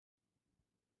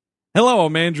Hello,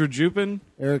 I'm Andrew Jupin.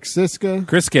 Eric Siska.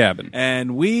 Chris Cabin.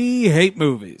 And we hate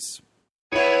movies.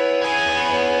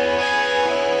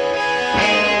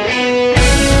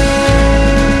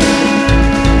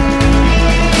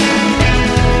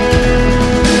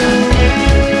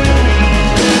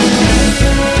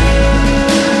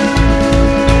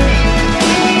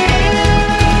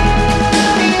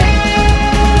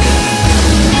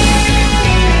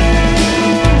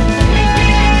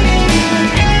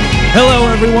 Hello,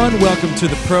 everyone. Welcome to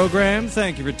the program.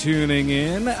 Thank you for tuning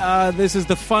in. This is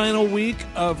the final week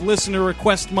of Listener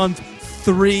Request Month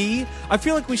 3. I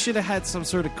feel like we should have had some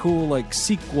sort of cool,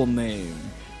 sequel name.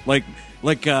 Like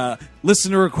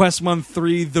Listener Request Month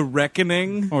 3, The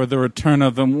Reckoning. Or The Return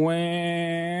of the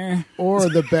Mwah. Or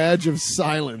The Badge of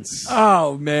Silence.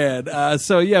 Oh, man.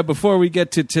 So, before we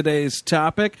get to today's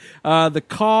topic, the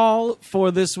call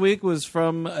for this week was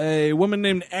from a woman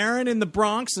named Erin in the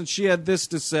Bronx, and she had this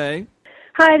to say.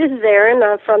 Hi, this is Erin.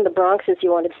 I'm from the Bronx, since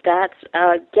you wanted stats.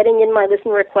 Getting in my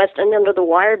listener request under the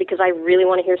wire because I really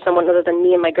want to hear someone other than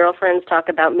me and my girlfriends talk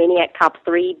about Maniac Cop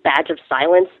 3, Badge of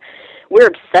Silence. We're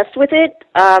obsessed with it.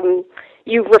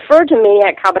 You've referred to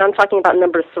Maniac Cop, but I'm talking about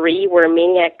number 3, where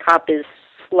Maniac Cop is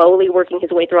slowly working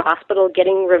his way through a hospital,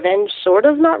 getting revenge, sort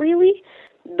of, not really.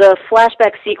 The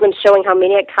flashback sequence showing how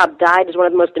Maniac Cop died is one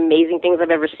of the most amazing things I've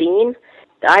ever seen.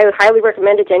 I would highly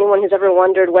recommend it to anyone who's ever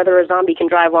wondered whether a zombie can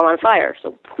drive while on fire.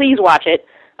 So please watch it.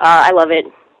 I love it.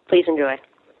 Please enjoy.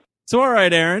 So, all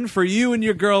right, Aaron, for you and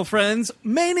your girlfriends,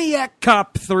 Maniac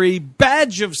Cop 3,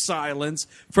 Badge of Silence,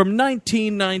 from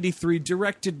 1993,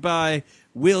 directed by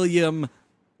William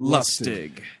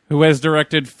Lustig. Who has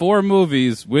directed 4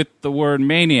 movies with the word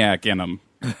maniac in them.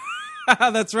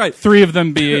 That's right. 3 of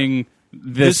them being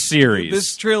this series.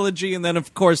 This trilogy, and then,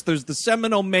 of course, there's the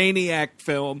seminal Maniac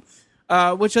film,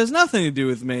 which has nothing to do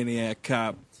with Maniac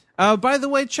Cop. By the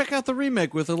way, check out the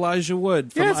remake with Elijah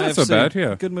Wood from it's IFC. not so bad,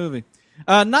 yeah. Good movie.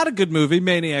 Not a good movie,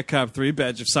 Maniac Cop 3,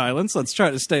 Badge of Silence. Let's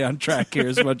try to stay on track here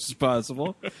as much as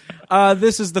possible.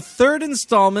 This is the 3rd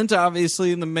installment,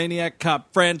 obviously, in the Maniac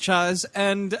Cop franchise.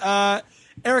 And,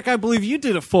 Eric, I believe you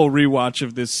did a full rewatch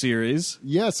of this series.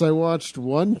 Yes, I watched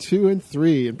 1, 2, and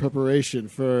 3 in preparation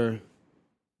for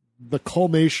the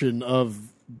culmination of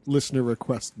Listener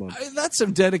Request Month. That's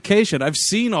some dedication. I've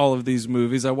seen all of these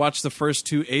movies. I watched the first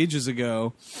 2 ages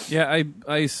ago. Yeah,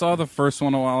 I saw the first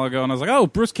one a while ago, and I was like, oh,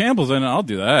 Bruce Campbell's in it. I'll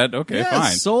do that. Okay,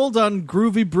 fine. Sold on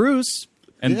Groovy Bruce.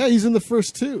 And yeah, he's in the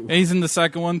first 2. He's in the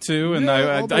second one, too, and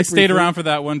Yeah, I stayed around for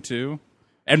that one, too.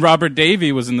 And Robert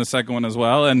Davey was in the second one as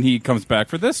well, and he comes back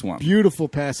for this one. Beautiful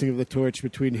passing of the torch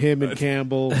between him and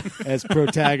Campbell as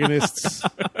protagonists.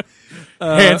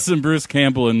 Handsome Bruce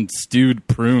Campbell and stewed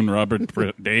prune Robert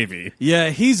Davey. Yeah,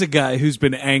 he's a guy who's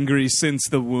been angry since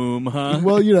the womb, huh?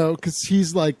 Well, because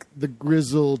he's like the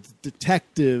grizzled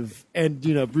detective, and,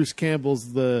 Bruce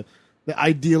Campbell's the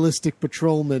idealistic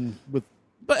patrolman with.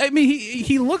 But I mean,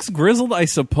 he looks grizzled, I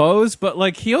suppose.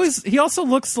 But he also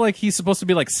looks like he's supposed to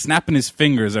be snapping his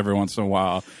fingers every once in a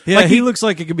while. Yeah, he looks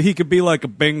like he could be like a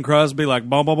Bing Crosby, like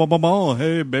bom bom bom bom bom.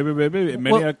 Hey, baby,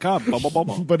 Maniac Cop, bom bom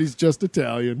bom. But he's just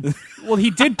Italian. Well, he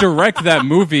did direct that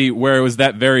movie where it was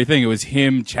that very thing. It was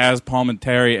him, Chaz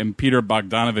Palminteri, and Peter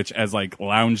Bogdanovich as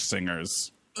lounge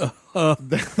singers.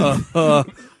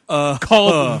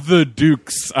 Called The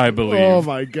Dukes, I believe. Oh,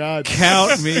 my God.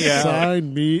 Count me out.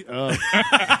 Sign me up.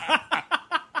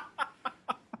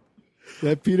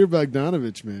 That Peter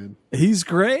Bogdanovich, man. He's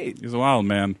great. He's a wild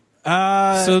man.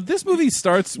 So this movie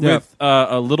starts with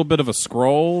a little bit of a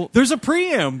scroll. There's a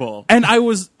preamble. And I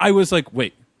was like,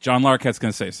 wait, John Larroquette's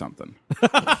going to say something.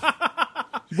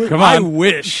 Wait, come on. I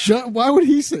wish. Why would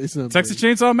he say something? Texas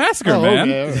Chainsaw Massacre, man.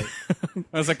 Okay, all right.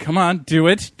 I was like, come on, do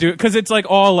it. Because it's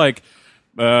all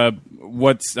Matt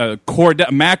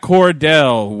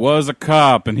Cordell was a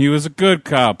cop, and he was a good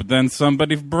cop, but then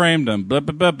somebody framed him, blah,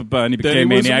 blah, blah, blah, blah, and he became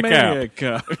Maniac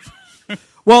Cop.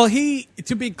 Well,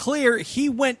 to be clear, he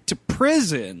went to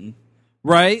prison,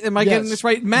 right? Am I getting this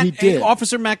right? he did.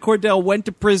 Officer Matt Cordell went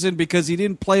to prison because he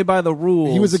didn't play by the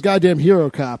rules. He was a goddamn hero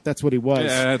cop. That's what he was.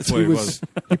 Yeah, that's what he was.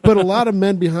 He put a lot of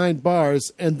men behind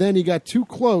bars, and then he got too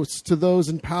close to those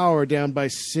in power down by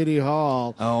City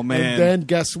Hall. Oh, man. And then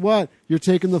guess what? You're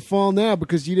taking the fall now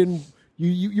because you didn't.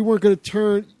 You weren't going to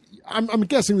turn. I'm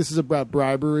guessing this is about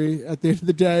bribery at the end of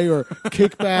the day, or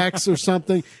kickbacks or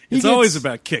something. It's always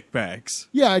about kickbacks.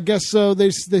 Yeah, I guess so.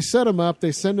 They set him up.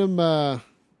 They send him, I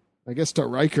guess, to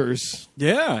Rikers.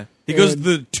 Yeah, he goes to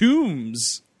the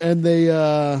tombs, and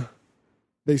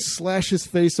they slash his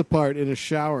face apart in a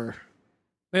shower.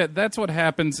 Yeah, that's what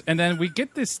happens, and then we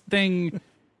get this thing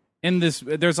in this.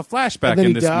 There's a flashback and then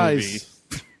in he this dies. movie.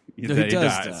 He does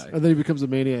dies. die. And then he becomes a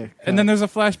maniac. And then there's a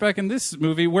flashback in this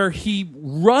movie where he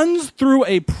runs through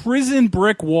a prison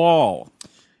brick wall.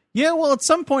 Yeah, well, at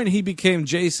some point he became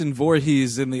Jason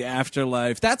Voorhees in the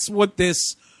afterlife. That's what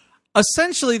this...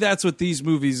 Essentially, that's what these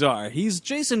movies are. He's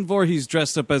Jason Voorhees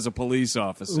dressed up as a police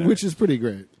officer. Which is pretty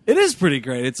great. It is pretty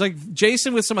great. It's like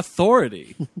Jason with some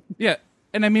authority. Yeah.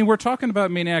 And I mean, we're talking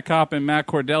about Maniac Cop and Matt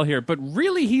Cordell here, but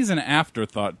really he's an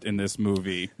afterthought in this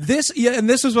movie. This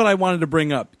is what I wanted to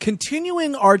bring up.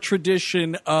 Continuing our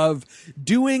tradition of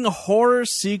doing horror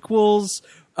sequels,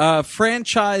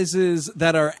 franchises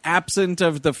that are absent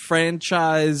of the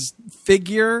franchise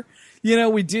figure. You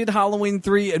know, we did Halloween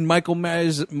 3 and Michael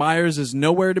Myers is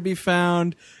nowhere to be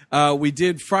found. We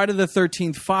did Friday the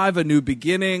 13th 5, A New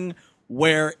Beginning,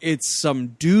 where it's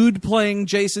some dude playing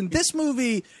Jason. This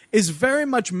movie is very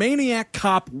much Maniac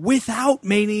Cop without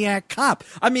Maniac Cop.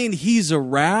 I mean, he's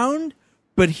around,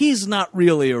 but he's not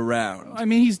really around. I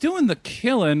mean, he's doing the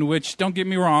killing, which, don't get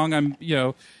me wrong,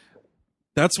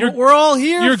 That's what we're all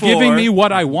here You're for. giving me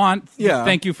what I want. Yeah.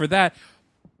 Thank you for that.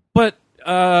 But,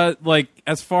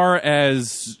 as far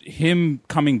as him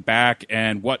coming back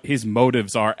and what his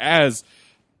motives are as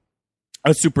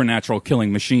a supernatural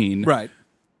killing machine. Right.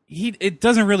 It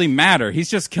doesn't really matter. He's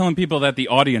just killing people that the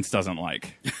audience doesn't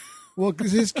like. Well,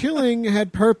 because his killing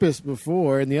had purpose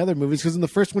before in the other movies. Because in the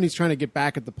first one, he's trying to get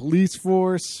back at the police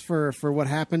force for what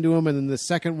happened to him, and then the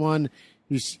second one,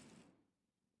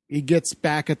 he gets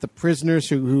back at the prisoners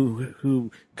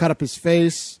who cut up his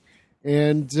face,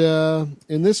 and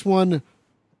in this one,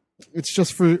 it's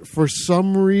just for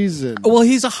some reason. Well,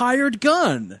 he's a hired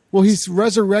gun. Well, he's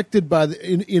resurrected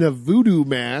in a voodoo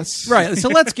mass. Right, so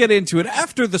let's get into it.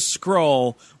 After the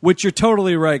scroll, which you're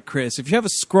totally right, Chris, if you have a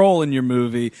scroll in your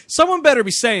movie, someone better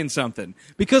be saying something.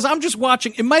 Because I'm just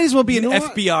watching, it might as well be an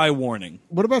FBI warning.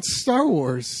 What about Star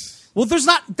Wars? Well, there's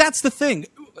not, that's the thing.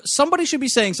 Somebody should be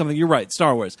saying something. You're right,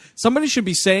 Star Wars. Somebody should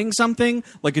be saying something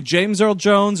like a James Earl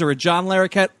Jones or a John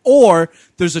Larroquette, or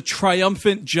there's a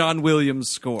triumphant John Williams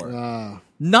score.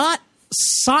 Not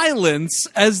silence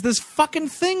as this fucking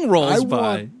thing rolls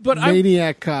by. But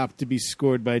Maniac Cop to be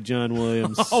scored by John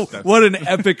Williams. Oh, what an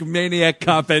epic Maniac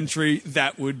Cop entry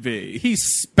that would be. He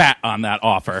spat on that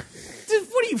offer.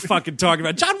 What are you fucking talking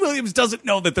about? John Williams doesn't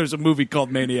know that there's a movie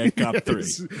called Maniac Cop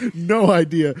 3. No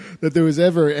idea that there was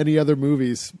ever any other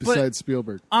movies besides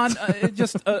Spielberg. On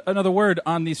another word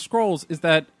on these scrolls is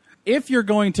that if you're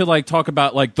going to talk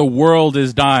about the world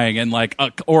is dying and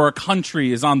or a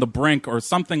country is on the brink or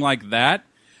something like that,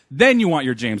 then you want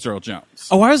your James Earl Jones.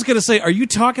 Oh, I was going to say, are you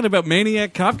talking about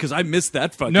Maniac Cop? Because I missed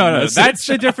that fucking No, message. that's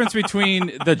the difference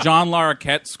between the John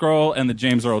Larroquette scroll and the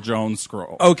James Earl Jones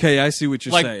scroll. Okay, I see what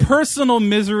you're saying. Personal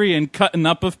misery and cutting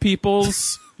up of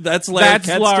people's. That's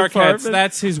Larroquette's department?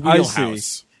 That's his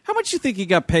wheelhouse. How much do you think he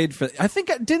got paid for? I think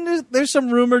there's some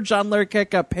rumor John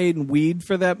Larroquette got paid in weed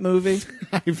for that movie,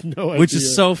 I have no idea. which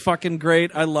is so fucking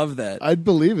great. I love that. I'd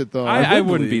believe it though. I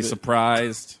wouldn't be believe it.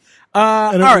 surprised.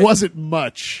 And it wasn't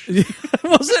much.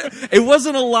 It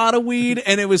wasn't a lot of weed,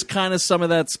 and it was kind of some of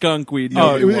that skunk weed.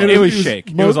 It was shake.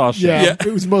 It was all shake. Yeah,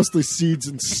 it was mostly seeds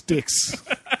and sticks.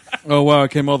 Oh, wow, I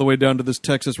came all the way down to this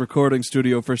Texas recording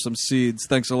studio for some seeds.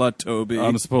 Thanks a lot, Toby.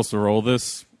 I'm supposed to roll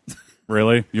this?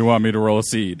 Really? You want me to roll a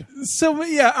seed? So,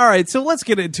 yeah, all right, so let's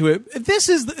get into it. This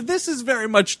is very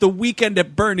much the Weekend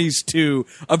at Bernie's 2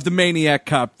 of the Maniac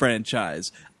Cop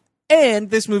franchise. And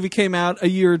this movie came out a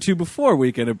year or two before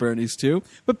Weekend at Bernie's 2.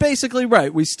 But basically,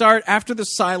 right, we start after the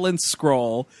silent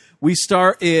scroll. We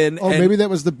start in... Oh, maybe that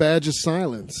was the badge of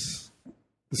silence.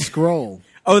 The scroll.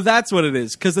 Oh, that's what it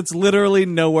is, because it's literally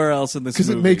nowhere else in this movie.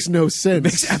 Because it makes no sense. It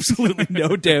makes absolutely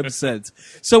no damn sense.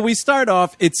 So we start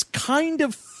off, it's kind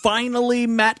of finally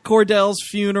Matt Cordell's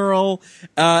funeral,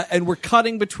 and we're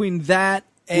cutting between that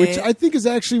and... Which I think is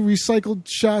actually recycled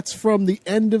shots from the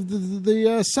end of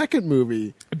the second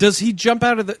movie. Does he jump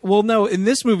out of the... Well, no, in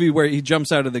this movie where he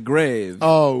jumps out of the grave.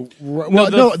 Oh, right.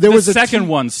 No, there was the a second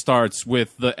one starts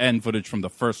with the end footage from the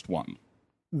first one.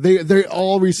 They're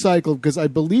all recycled because I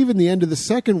believe in the end of the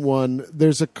second one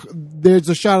there's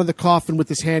a shot of the coffin with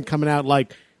his hand coming out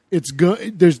like it's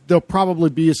good. There'll probably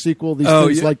be a sequel. These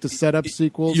things like to set up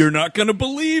sequels. You're not going to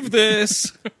believe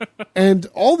this. And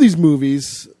all these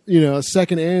movies,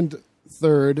 second and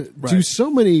third, do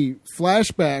so many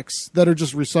flashbacks that are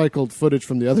just recycled footage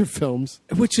from the other films.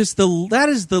 That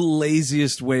is the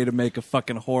laziest way to make a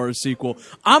fucking horror sequel.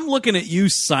 I'm looking at you,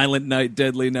 Silent Night,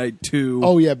 Deadly Night 2.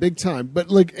 Oh yeah, big time.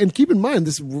 But and keep in mind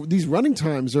these running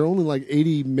times are only like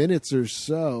 80 minutes or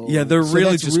so. Yeah, they're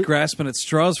really just grasping at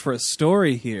straws for a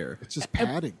story here. It's just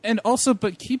padding. And also,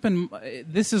 but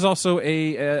this is also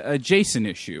a Jason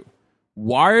issue.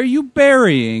 Why are you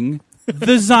burying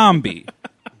the zombie.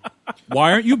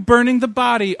 Why aren't you burning the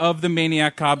body of the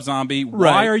Maniac Cop zombie? Why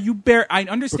Right. are you I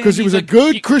understand Because he was he's a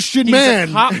good Christian he's man.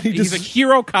 A cop, He he's a just-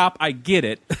 hero cop. I get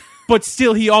it, but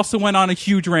still, he also went on a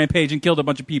huge rampage and killed a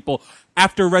bunch of people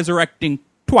after resurrecting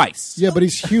twice. Yeah, but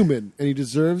he's human, and he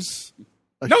deserves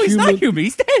No, he's not human.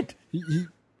 He's dead.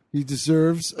 He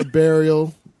deserves a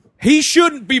burial. He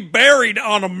shouldn't be buried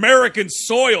on American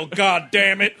soil, God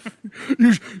damn it.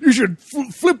 You should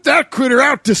flip that critter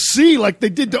out to sea like they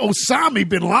did to Osama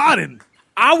bin Laden.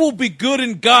 I will be good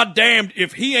and goddamned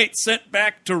if he ain't sent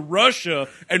back to Russia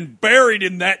and buried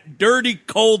in that dirty,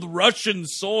 cold Russian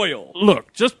soil.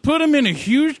 Look, just put him in a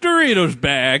huge Doritos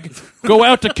bag, go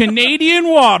out to Canadian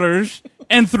waters,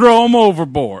 and throw him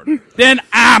overboard. Then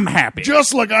I'm happy.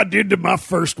 Just like I did to my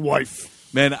first wife.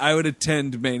 Man, I would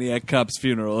attend Maniac Cop's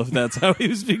funeral if that's how he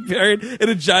was being buried in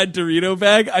a giant Dorito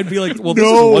bag. I'd be like, well, this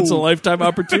is a No. once-in-a-lifetime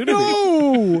opportunity.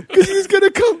 No, because he's going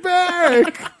to come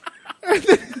back. And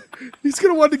then he's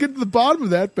going to want to get to the bottom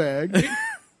of that bag.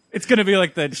 It's gonna be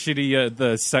like that shitty,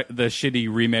 the shitty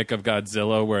remake of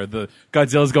Godzilla, where the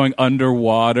Godzilla's going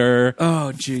underwater,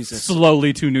 Oh, Jesus.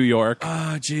 slowly to New York.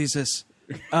 Oh, Jesus.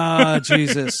 Oh,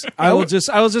 Jesus. I will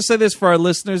just say this for our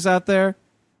listeners out there.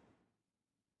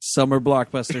 Summer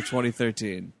Blockbuster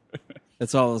 2013.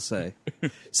 That's all I'll say.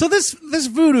 So this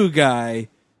voodoo guy,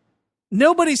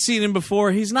 nobody's seen him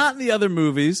before. He's not in the other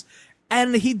movies.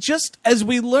 And he just, as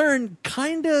we learn,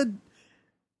 kind of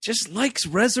just likes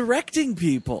resurrecting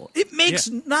people. It makes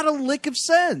not a lick of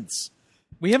sense.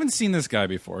 We haven't seen this guy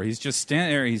before. He's just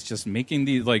standing there. He's just making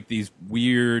these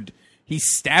weird. He's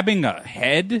stabbing a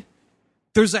head.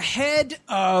 There's a head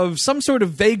of some sort of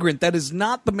vagrant that is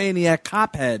not the Maniac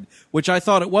Cop head, which I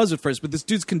thought it was at first. But this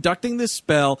dude's conducting this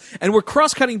spell, and we're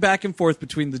cross-cutting back and forth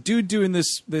between the dude doing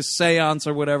this seance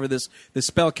or whatever, this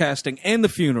spell casting, and the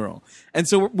funeral. And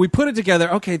so we put it together.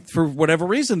 Okay, for whatever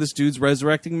reason, this dude's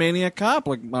resurrecting Maniac Cop.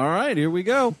 Like, all right, here we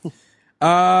go.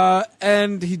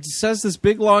 And he says this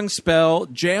big long spell,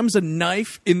 jams a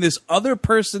knife in this other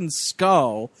person's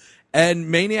skull, and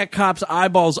Maniac Cop's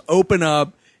eyeballs open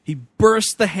up. He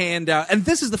bursts the hand out, and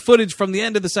this is the footage from the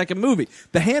end of the second movie.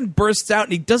 The hand bursts out,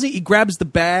 and he grabs the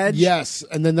badge. Yes,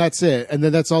 and then that's it. And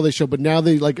then that's all they show. But now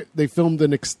they filmed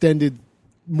an extended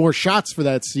more shots for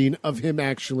that scene of him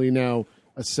actually now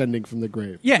ascending from the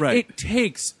grave. Yeah, Right. It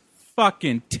takes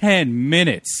fucking 10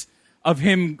 minutes of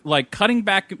him like cutting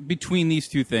back between these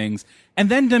two things, and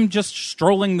then them just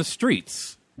strolling the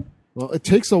streets. Well, it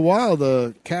takes a while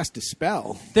to cast a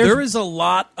spell. There is a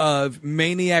lot of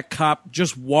Maniac Cop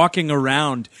just walking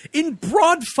around in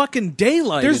broad fucking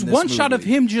daylight. There's in this one shot of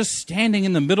movie. him just standing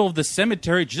in the middle of the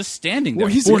cemetery, just standing there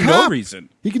Well, he's for a no cop. reason.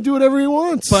 He can do whatever he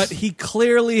wants. But he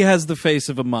clearly has the face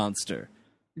of a monster.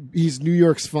 he's New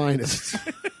York's finest.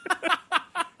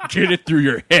 Get it through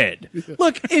your head.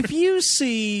 Look, if you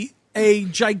see a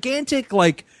gigantic,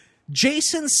 like,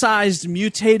 Jason-sized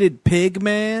mutated pig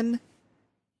man,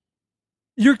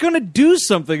 you're going to do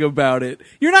something about it.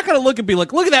 You're not going to look and be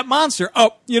like, look at that monster.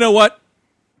 Oh, you know what?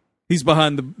 He's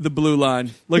behind the blue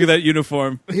line. Look at that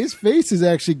uniform. His face is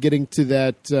actually getting to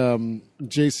that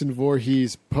Jason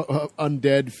Voorhees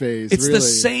undead phase. It's really. the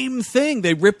same thing.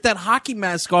 They ripped that hockey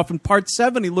mask off in part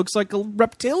 7. He looks like a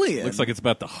reptilian. Looks like it's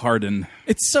about to harden.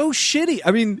 It's so shitty.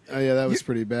 I mean, Oh, yeah, that was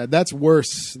pretty bad. That's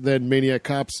worse than Maniac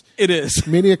Cop's. it is.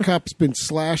 Maniac Cop's been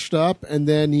slashed up, and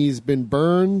then he's been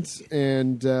burned,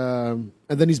 and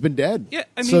then he's been dead. Yeah,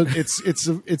 I so mean-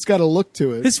 it's got a look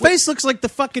to it. His face looks like the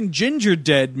fucking Ginger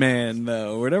Dead Man,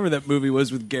 though. Whatever that movie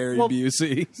was with Gary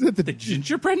Busey. The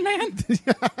Gingerbread Man?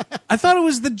 I thought it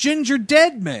was the Ginger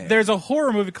Dead Man. There's a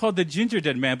horror movie called The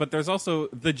Gingerbread Man, but there's also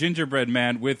The Gingerbread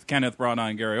Man with Kenneth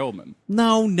Branagh and Gary Oldman.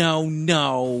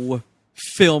 No.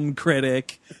 Film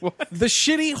critic. The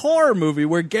shitty horror movie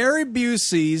where Gary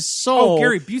Busey's soul... Oh,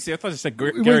 Gary Busey. I thought you said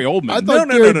Gary Oldman. I thought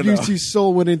No. Gary Busey's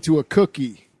soul went into a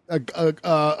cookie,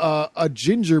 a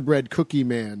gingerbread cookie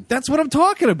man. That's what I'm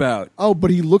talking about. Oh, but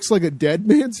he looks like a dead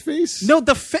man's face. No,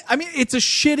 I mean, it's a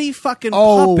shitty fucking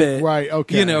Oh, puppet. right,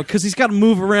 okay. You know, because he's got to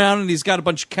move around and he's got a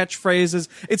bunch of catchphrases.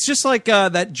 It's just like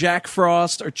that Jack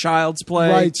Frost or Child's Play.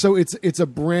 Right, so it's a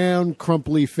brown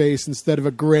crumply face instead of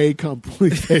a gray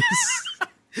crumply face.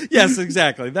 Yes,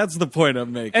 exactly. That's the point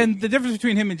I'm making. And the difference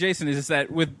between him and Jason is that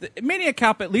with Maniac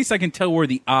Cop, at least I can tell where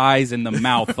the eyes and the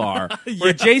mouth are.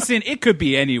 Where Jason, it could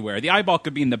be anywhere. The eyeball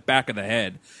could be in the back of the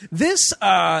head. This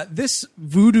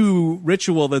voodoo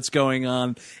ritual that's going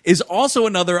on is also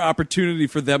another opportunity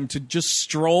for them to just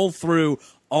stroll through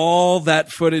all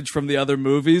that footage from the other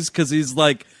movies, because he's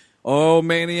like, oh,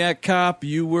 Maniac Cop,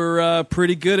 you were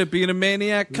pretty good at being a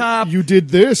Maniac Cop. You did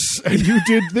this, and you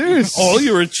did this. All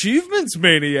your achievements,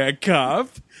 Maniac Cop.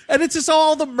 And it's just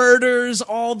all the murders,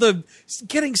 all the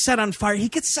getting set on fire. He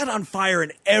gets set on fire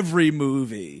in every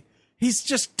movie. He's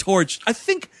just torched. I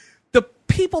think the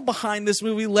people behind this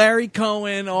movie, Larry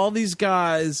Cohen, all these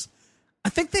guys, I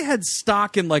think they had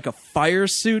stock in like a fire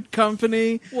suit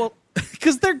company. Well,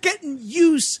 because they're getting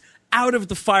use out of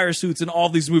the fire suits in all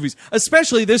these movies,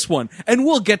 especially this one. And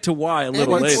we'll get to why a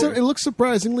little later. It looks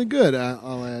surprisingly good,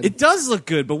 I'll add. It does look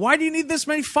good, but why do you need this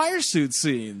many fire suit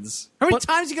scenes? How many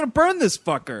times are you going to burn this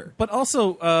fucker? But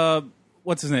also,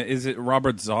 what's his name? Is it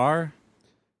Robert Zarr?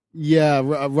 Yeah,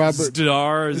 Robert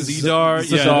Zdar, Zdar,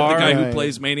 the guy who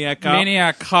plays Maniac Cop.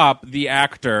 Maniac Cop, the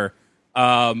actor.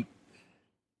 In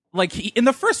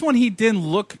the first one, he didn't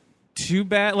look too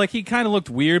bad. Like, he kind of looked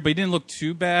weird, but he didn't look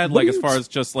too bad, as far as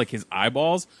just, like, his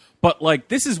eyeballs. But, like,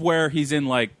 this is where he's in,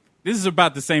 like, this is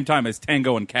about the same time as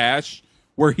Tango and Cash,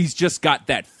 where he's just got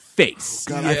that face.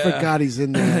 God, I forgot he's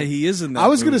in there. He is in that I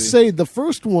was going to movie. say the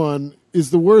first one is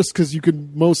the worst because you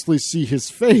can mostly see his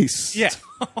face. Yeah.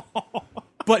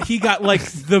 But he got, like,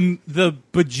 the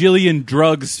bajillion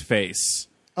drugs face.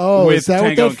 Oh, with is that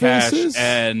Tango what that face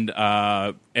and is?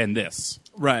 Cash and this.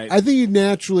 Right. I think he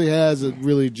naturally has a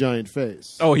really giant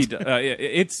face. Oh, he does.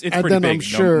 It's And pretty then big, I'm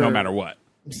sure no matter what.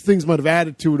 Things might have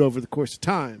added to it over the course of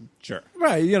time. Sure.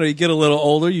 Right. You know, you get a little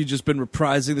older. You've just been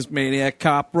reprising this Maniac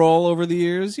Cop role over the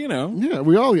years, you know. Yeah,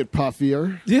 we all get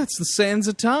puffier. Yeah, it's the sands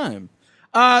of time.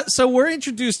 So we're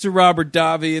introduced to Robert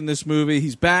Davi in this movie.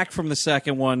 He's back from the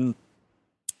second one.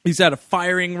 He's at a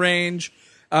firing range.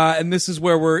 And this is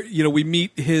where we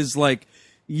meet his, like,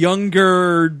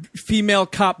 younger female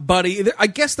cop buddy. I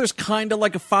guess there's kind of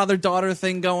like a father-daughter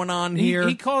thing going on here.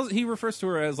 He refers to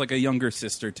her as like a younger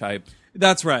sister type.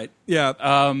 That's right. Yeah.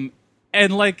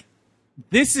 And like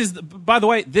this is by the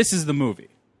way, this is the movie.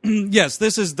 Yes,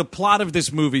 this is the plot of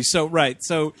this movie. So right.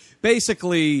 So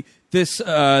basically this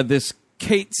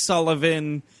Kate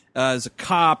Sullivan is a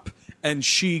cop and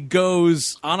she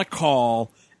goes on a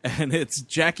call and it's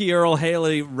Jackie Earle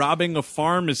Haley robbing a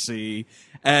pharmacy.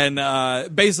 And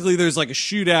basically, there's like a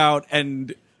shootout,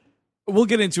 and we'll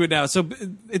get into it now. So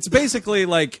it's basically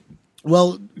like,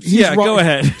 well, go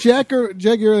ahead. Jackie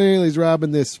Earle Haley's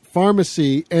robbing this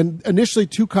pharmacy, and initially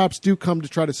two cops do come to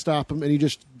try to stop him, and he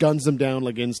just guns them down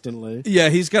like instantly. Yeah,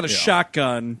 he's got a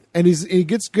shotgun, and he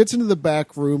gets into the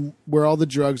back room where all the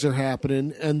drugs are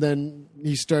happening, and then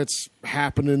he starts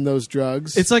happening those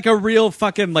drugs. It's like a real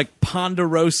fucking like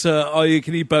Ponderosa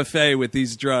all-you-can-eat buffet with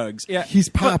these drugs. Yeah, he's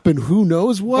popping who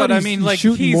knows what. But I mean, like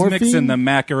he's morphine? Mixing the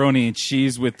macaroni and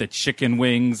cheese with the chicken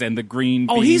wings and the green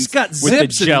beans. Oh, he's got with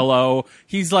zips the Jello.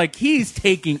 He's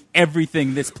taking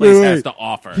everything this place has to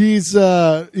offer. He's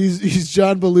John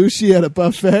Belushi at a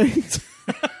buffet.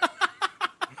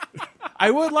 I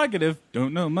would like it if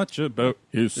don't know much about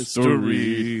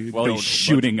history while he's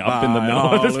shooting up in the middle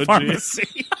of his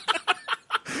pharmacy.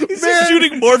 He's just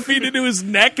shooting morphine into his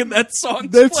neck, and that song.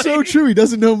 That's so true. He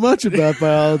doesn't know much about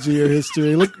biology or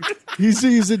history. Look, he's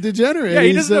a degenerate. Yeah,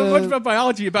 he doesn't know much about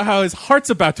biology, about how his heart's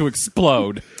about to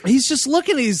explode. He's just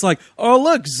looking. He's like, oh,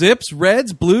 look, zips,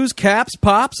 reds, blues, caps,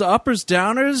 pops, uppers,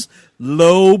 downers,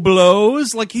 low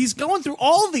blows. Like, he's going through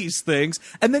all these things.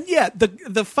 And then, yeah,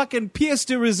 the fucking pièce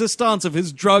de résistance of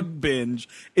his drug binge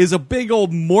is a big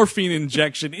old morphine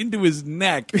injection into his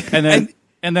neck.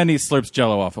 And then he slurps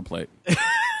Jello off a plate.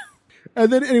 And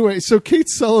then anyway, so Kate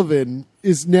Sullivan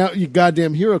is now you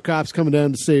goddamn hero cops coming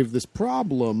down to save this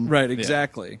problem. Right,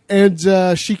 exactly. And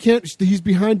she can't. He's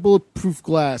behind bulletproof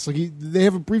glass. Like they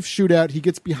have a brief shootout. He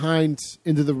gets behind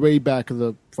into the way back of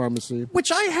the pharmacy.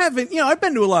 Which I haven't. I've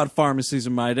been to a lot of pharmacies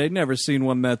in my day. Never seen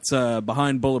one that's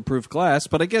behind bulletproof glass.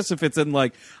 But I guess if it's in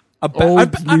like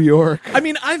New York. I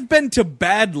mean, I've been to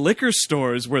bad liquor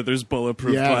stores where there's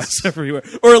bulletproof glass everywhere.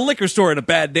 Or a liquor store in a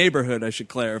bad neighborhood, I should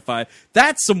clarify.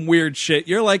 That's some weird shit.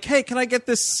 You're like, hey, can I get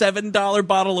this $7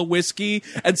 bottle of whiskey?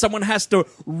 And someone has to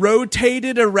rotate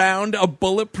it around a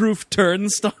bulletproof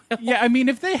turnstile. Yeah, I mean,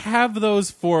 if they have those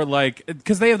for like,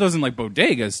 because they have those in like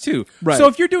bodegas too. Right. So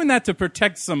if you're doing that to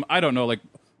protect some, I don't know, like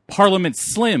Parliament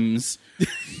Slims.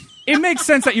 It makes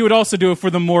sense that you would also do it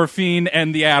for the morphine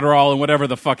and the Adderall and whatever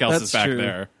the fuck else is back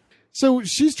there. So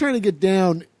she's trying to get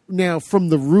down now from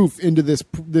the roof into this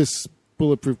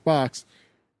bulletproof box.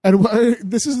 And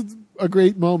this is a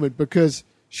great moment because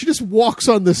she just walks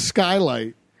on the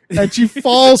skylight and she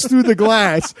falls through the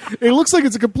glass. It looks like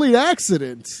it's a complete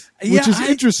accident, which is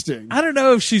interesting. I don't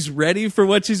know if she's ready for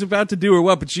what she's about to do or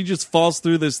what, but she just falls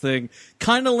through this thing.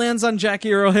 Kind of lands on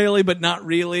Jackie Earle Haley, but not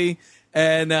really.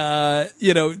 And,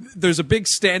 there's a big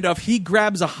standoff. He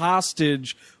grabs a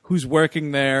hostage who's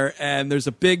working there, and there's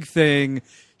a big thing.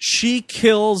 She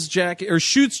kills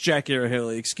shoots Jackie Earle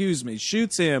Haley, excuse me,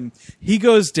 shoots him. He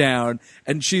goes down,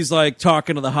 and she's like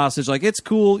talking to the hostage, like, it's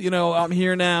cool, I'm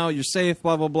here now, you're safe,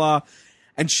 blah, blah, blah.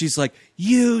 And she's like,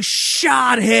 you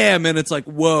shot him. And it's like,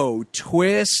 whoa,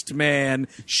 twist, man.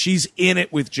 She's in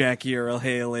it with Jackie Earle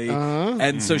Haley.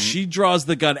 And so she draws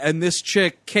the gun, and this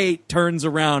chick, Kate, turns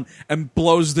around and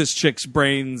blows this chick's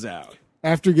brains out.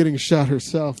 After getting shot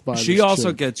herself by She this also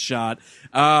chick. gets shot.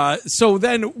 So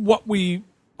then what we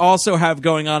also have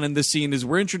going on in this scene is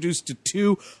we're introduced to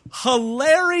two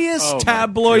hilarious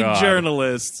tabloid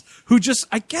journalists who just,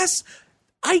 I guess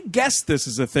this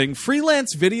is a thing.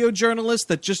 Freelance video journalists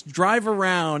that just drive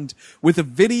around with a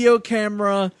video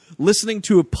camera listening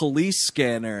to a police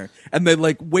scanner, and they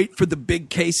like wait for the big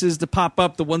cases to pop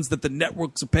up, the ones that the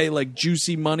networks pay like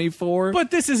juicy money for. But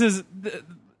this is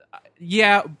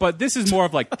but this is more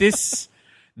of like this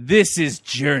is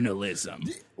journalism.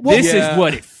 This is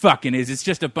what it fucking is. It's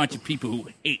just a bunch of people who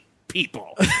hate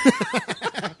people.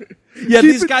 Yeah,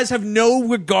 these guys have no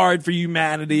regard for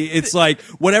humanity. It's like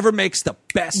whatever makes the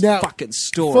best fucking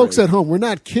story. Folks at home, we're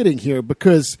not kidding here,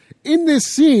 because in this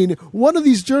scene, one of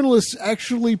these journalists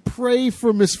actually pray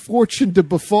for misfortune to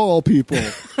befall people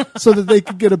so that they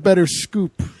could get a better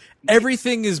scoop.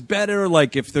 Everything is better,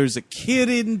 like if there's a kid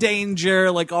in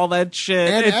danger, like all that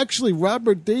shit. And actually,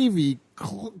 Robert Davey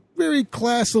very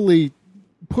classily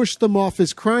pushed them off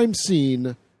his crime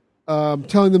scene,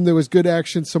 telling them there was good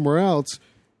action somewhere else.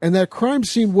 And that crime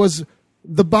scene was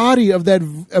the body of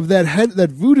that head, that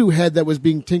voodoo head that was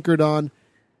being tinkered on,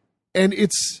 and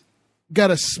it's got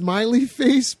a smiley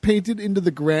face painted into the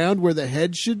ground where the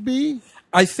head should be.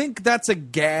 I think that's a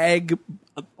gag,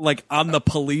 like on the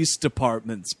police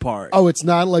department's part. Oh, it's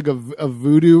not like a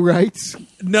voodoo, right?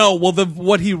 No, well,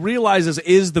 what he realizes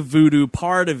is the voodoo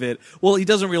part of it. Well, he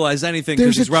doesn't realize anything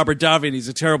because he's Robert Davi and he's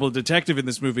a terrible detective in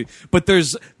this movie. But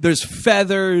there's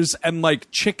feathers and like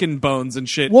chicken bones and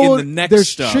shit in the neck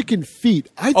there's stuff. Chicken feet.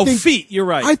 Feet, you're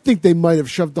right. I think they might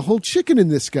have shoved the whole chicken in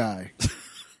this guy.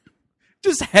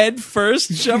 Just head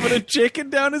first, shoving a chicken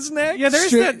down his neck? Yeah,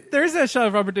 there's that shot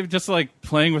of Robert Davi just like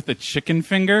playing with the chicken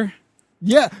finger.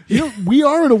 Yeah, we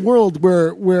are in a world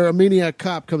where a maniac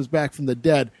cop comes back from the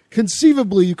dead.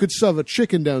 Conceivably, you could shove a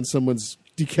chicken down someone's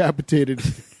decapitated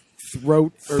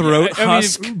throat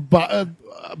husk,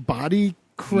 body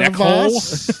neck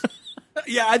crevasse.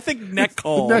 Yeah, I think neck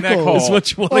hole. Neck hole is what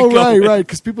you want to go right,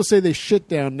 because people say they shit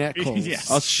down neck holes.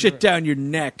 Yes. I'll shit down your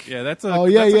neck. Yeah, that's a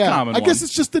common I one. guess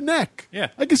it's just the neck. Yeah.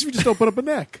 I guess if you just open up a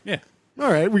neck. Yeah.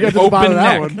 All right, we got to the bottom of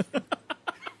that one.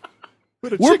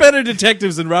 We're better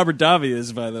detectives than Robert Davi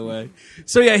is, by the way.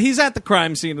 So yeah, he's at the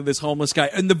crime scene of this homeless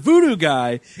guy, and the voodoo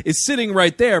guy is sitting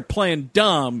right there playing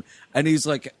dumb, and he's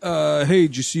like, hey,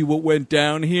 did you see what went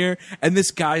down here? And this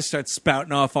guy starts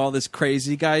spouting off all this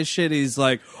crazy guy shit. He's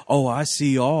like, oh, I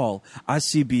see all. I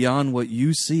see beyond what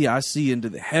you see. I see into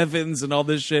the heavens and all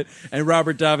this shit. And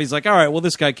Robert Davi's like, all right, well,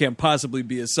 this guy can't possibly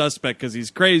be a suspect because he's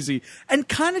crazy, and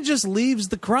kind of just leaves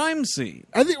the crime scene.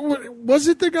 I think, was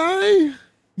it the guy?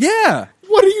 Yeah.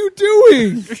 What are you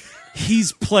doing?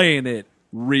 He's playing it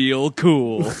real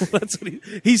cool. That's what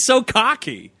he's so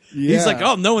cocky. Yeah. He's like,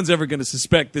 oh, no one's ever going to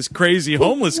suspect this crazy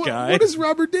homeless guy. What is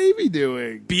Robert Davey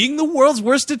doing? Being the world's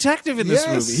worst detective in this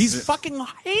Yes. movie. He's fucking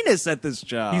heinous at this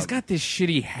job. He's got this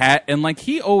shitty hat, and like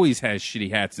he always has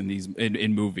shitty hats in these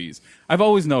in movies. I've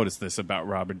always noticed this about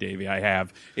Robert Davey.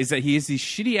 Is that he has these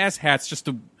shitty ass hats just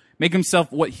to make himself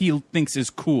what he thinks is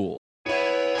cool.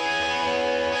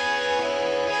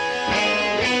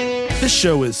 This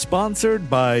show is sponsored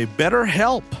by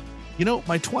BetterHelp. You know,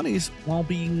 my 20s, while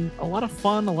being a lot of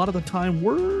fun, a lot of the time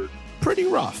were pretty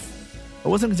rough. I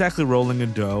wasn't exactly rolling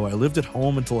in dough. I lived at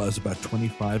home until I was about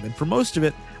 25, and for most of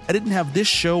it, I didn't have this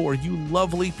show or you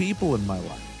lovely people in my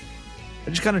life.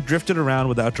 I just kind of drifted around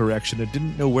without direction and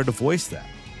didn't know where to voice that.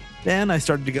 Then I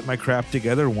started to get my crap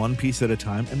together one piece at a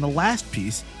time, and the last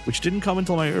piece, which didn't come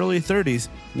until my early 30s,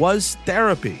 was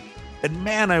therapy. And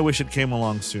man, I wish it came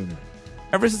along sooner.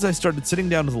 Ever since I started sitting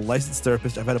down with a licensed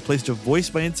therapist, I've had a place to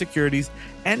voice my insecurities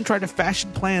and try to fashion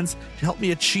plans to help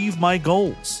me achieve my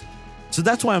goals. So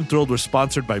that's why I'm thrilled we're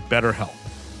sponsored by BetterHelp.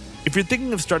 If you're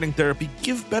thinking of starting therapy,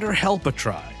 give BetterHelp a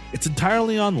try. It's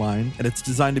entirely online, and it's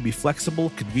designed to be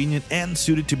flexible, convenient, and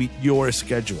suited to meet your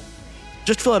schedule.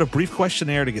 Just fill out a brief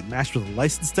questionnaire to get matched with a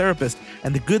licensed therapist,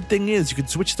 and the good thing is you can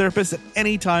switch therapists at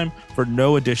any time for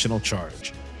no additional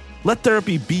charge. Let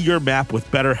therapy be your map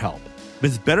with BetterHelp.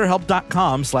 Visit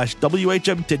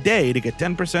BetterHelp.com/WHM today to get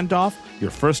 10% off your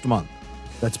first month.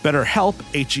 That's BetterHelp,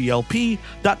 HELP.com/WHM.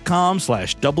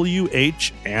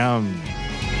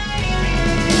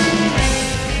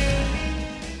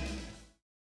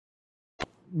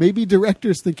 maybe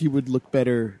directors think he would look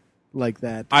better like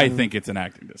that. I think it's an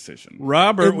acting decision.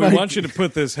 Robert, we might want you to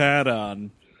put this hat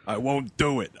on. I won't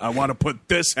do it. I want to put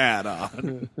this hat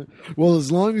on. Well,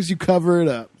 as long as you cover it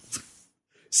up.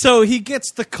 So he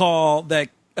gets the call that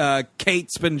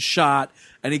Kate's been shot,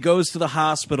 and he goes to the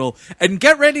hospital. And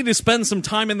get ready to spend some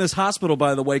time in this hospital,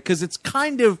 by the way, because it's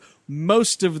kind of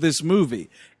most of this movie.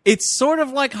 It's sort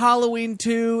of like Halloween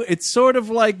 2. It's sort of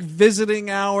like Visiting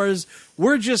Hours.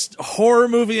 We're just horror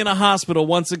movie in a hospital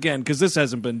once again, because this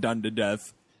hasn't been done to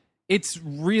death. It's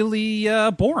really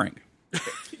boring.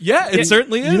 Yeah, it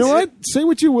certainly is. You know what? Say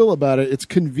what you will about it. It's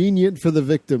convenient for the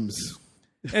victims.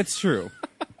 It's true.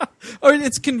 Or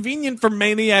it's convenient for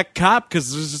Maniac Cop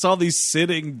because there's just all these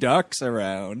sitting ducks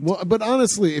around. Well, but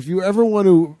honestly, if you ever want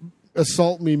to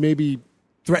assault me, maybe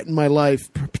threaten my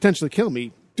life, potentially kill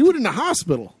me, do it in a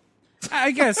hospital.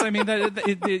 I guess. I mean,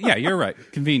 yeah, you're right.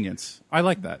 Convenience. I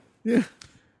like that. Yeah.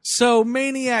 So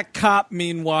Maniac Cop,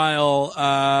 meanwhile,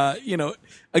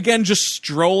 again, just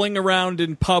strolling around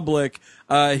in public.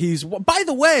 By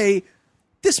the way,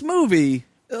 this movie,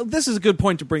 this is a good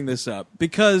point to bring this up,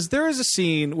 because there is a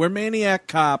scene where Maniac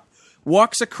Cop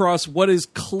walks across what is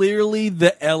clearly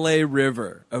the L.A.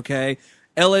 River, okay?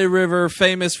 L.A. River,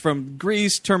 famous from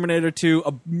Grease, Terminator 2,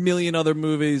 a million other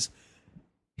movies.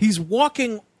 He's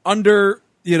walking under,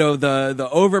 the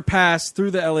overpass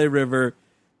through the L.A. River.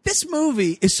 This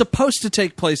movie is supposed to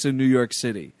take place in New York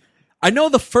City. I know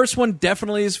the first one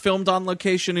definitely is filmed on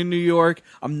location in New York.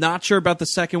 I'm not sure about the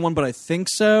second one, but I think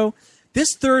so.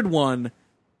 This third one,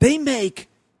 they make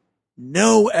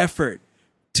no effort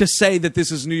to say that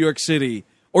this is New York City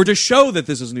or to show that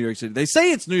this is New York City. They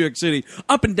say it's New York City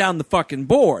up and down the fucking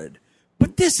board.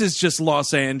 But this is just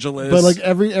Los Angeles. But like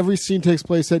every scene takes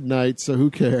place at night, so who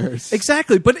cares?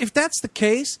 Exactly. But if that's the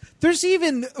case, there's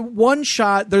even one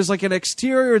shot, there's like an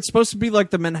exterior, it's supposed to be like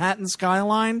the Manhattan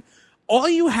skyline. All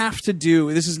you have to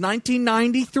do, this is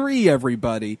 1993,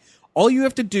 everybody. All you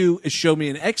have to do is show me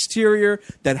an exterior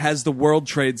that has the World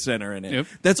Trade Center in it. Yep.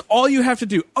 That's all you have to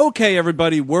do. Okay,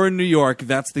 everybody, we're in New York.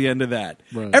 That's the end of that.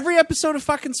 Right. Every episode of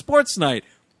fucking Sports Night,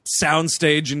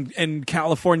 soundstage in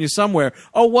California somewhere.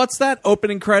 Oh, what's that?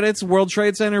 Opening credits, World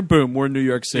Trade Center, boom, we're in New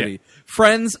York City. Yeah.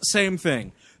 Friends, same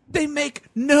thing. They make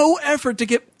no effort to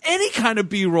get any kind of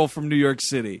B-roll from New York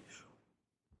City.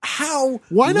 How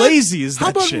lazy is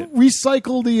that shit? How about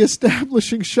recycle the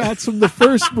establishing shots from the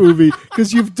first movie,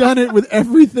 because you've done it with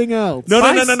everything else.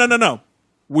 No.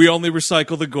 We only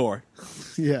recycle the gore.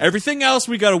 Yeah. Everything else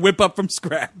we got to whip up from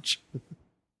scratch.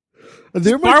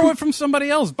 Borrow it from somebody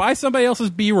else. Buy somebody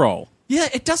else's B-roll. Yeah,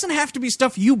 it doesn't have to be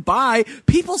stuff you buy.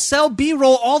 People sell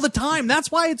B-roll all the time. That's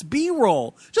why it's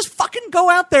B-roll. Just fucking go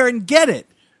out there and get it.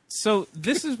 So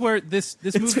this is where this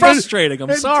It's movie... frustrating.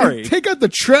 I'm sorry. And take out the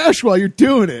trash while you're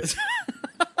doing it.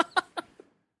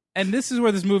 And this is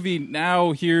where this movie,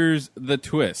 now here's the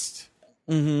twist.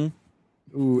 Ooh,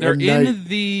 They're at night. in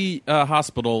the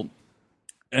hospital,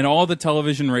 and all the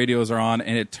television radios are on,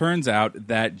 and it turns out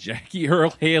that Jackie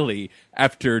Earle Haley,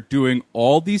 after doing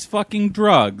all these fucking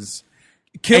drugs...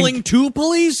 Killing two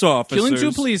police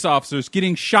officers.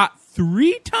 Getting shot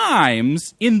 3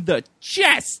 times in the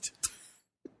chest.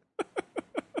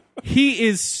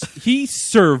 He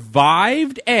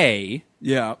survived A,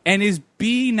 Yeah. and is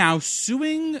B now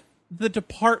suing the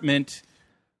department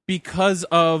because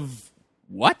of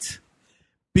what?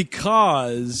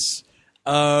 Because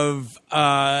of,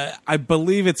 I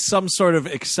believe it's some sort of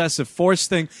excessive force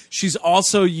thing. She's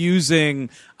also using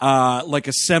like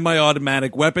a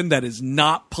semi-automatic weapon that is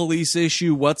not police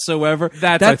issue whatsoever.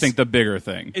 That's I think, the bigger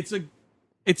thing.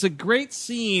 It's a great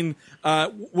scene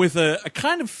with a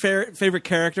kind of favorite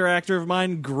character actor of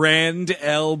mine, Grand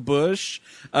L. Bush.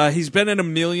 He's been in a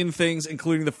million things,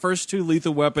 including the first 2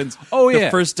 Lethal Weapons, the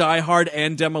first Die Hard,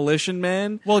 and Demolition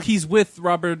Man. Well, he's with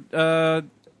Robert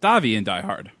Davi in Die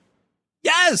Hard.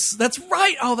 Yes, that's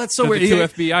right. Oh, that's so The weird.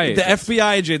 2 FBI agents. The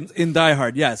FBI agent in Die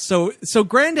Hard, yes. So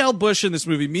Grand L. Bush in this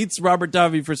movie meets Robert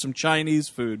Davi for some Chinese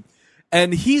food,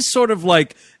 and he's sort of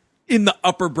like in the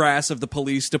upper brass of the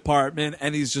police department,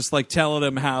 and he's just like telling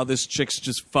him how this chick's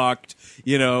just fucked,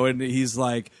 and he's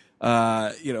like,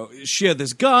 she had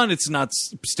this gun, it's not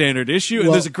standard issue.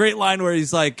 And there's a great line where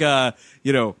he's like,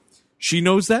 she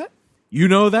knows that, you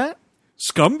know that,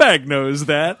 scumbag knows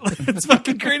that. It's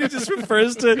fucking great. He just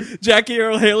refers to Jackie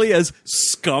Earle Haley as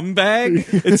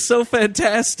scumbag. It's so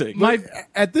fantastic.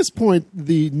 At this point,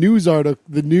 the news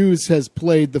has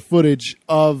played the footage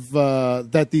of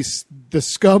that the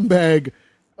scumbag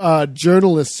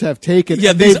journalists have taken.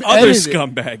 Yeah, these other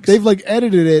scumbags. They've like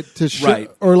edited it to show, Right.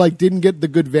 or like didn't get the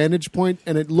good vantage point,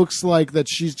 and it looks like that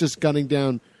she's just gunning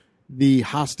down the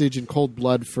hostage in cold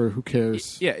blood for who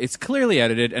cares. Yeah, it's clearly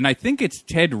edited, and I think it's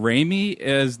Ted Raimi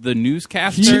as the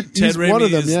newscaster. He's Ted Raimi one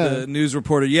of them, is yeah. the news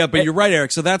reporter. Yeah, but you're right,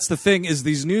 Eric. So that's the thing: is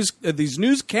these news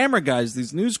camera guys,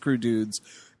 these news crew dudes.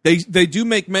 They do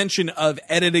make mention of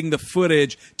editing the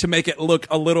footage to make it look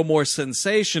a little more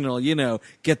sensational. You know,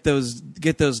 get those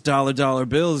dollar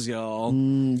bills, y'all.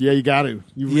 Yeah, you got to.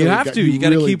 You have to. You got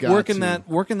to keep working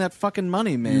that fucking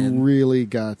money, You man. really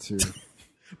got to.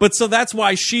 But so that's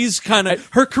why she's kind of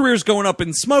her career's going up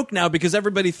in smoke now because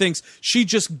everybody thinks she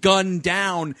just gunned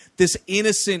down this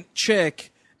innocent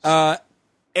chick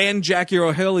and Jackie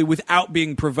Earle Haley without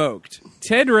being provoked.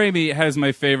 Ted Raimi has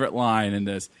my favorite line in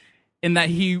this, in that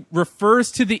he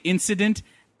refers to the incident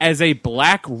as a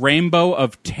black rainbow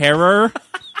of terror.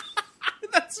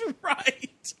 That's right.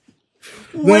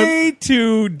 Way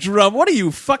too drum. What are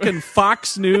you, fucking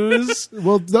Fox News?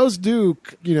 Well, those do,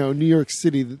 New York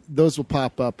City, those will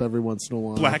pop up every once in a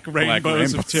while. Black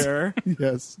rainbows of terror.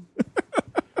 Yes.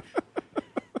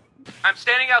 I'm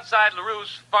standing outside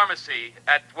LaRue's Pharmacy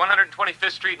at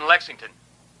 125th Street in Lexington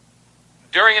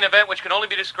during an event which can only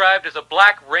be described as a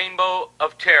black rainbow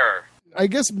of terror. I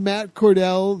guess Matt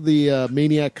Cordell, the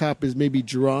Maniac cop, is maybe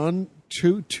drawn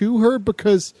to her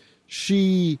because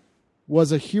she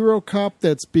was a hero cop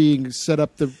that's being sent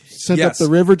up the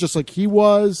river just like he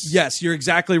was. Yes, you're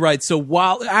exactly right. So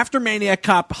after Maniac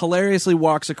Cop hilariously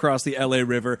walks across the LA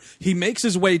River, he makes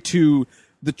his way to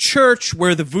the church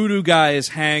where the voodoo guy is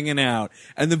hanging out.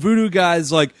 And the voodoo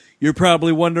guy's like, "You're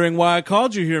probably wondering why I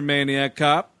called you here, Maniac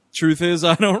Cop. Truth is,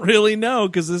 I don't really know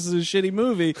because this is a shitty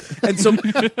movie." And so,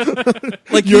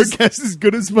 like, your guess is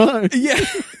good as mine. Yeah.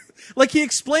 Like, he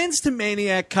explains to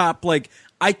Maniac Cop, like,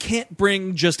 I can't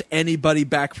bring just anybody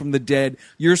back from the dead.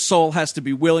 Your soul has to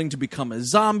be willing to become a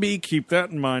zombie. Keep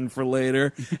that in mind for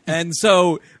later. And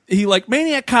so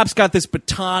Maniac Cop's got this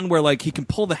baton where, like, he can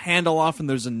pull the handle off and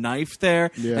there's a knife there.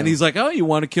 Yeah. And he's like, "Oh, you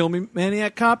want to kill me,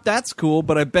 Maniac Cop? That's cool.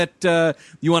 But I bet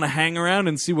you want to hang around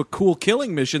and see what cool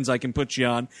killing missions I can put you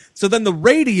on." So then the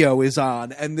radio is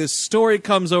on and this story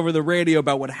comes over the radio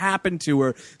about what happened to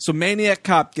her. So Maniac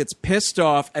Cop gets pissed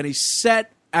off and he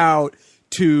set out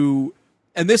to...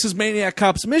 And this is Maniac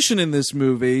Cop's mission in this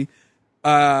movie,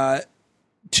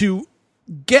 to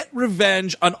get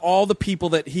revenge on all the people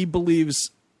that he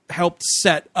believes helped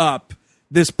set up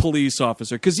this police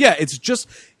officer. Because, yeah, it's just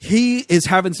he is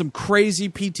having some crazy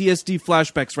PTSD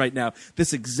flashbacks right now.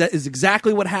 This is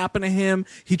exactly what happened to him.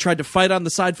 He tried to fight on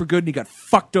the side for good, and he got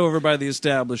fucked over by the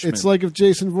establishment. It's like if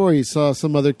Jason Voorhees saw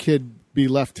some other kid be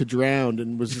left to drown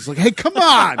and was just like, "Hey, come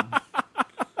on!"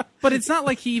 But it's not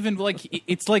like he even, like,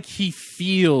 it's like he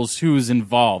feels who's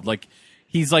involved. Like,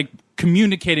 he's, like,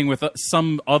 communicating with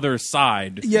some other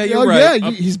side. Yeah, you're right. Yeah,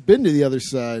 he's been to the other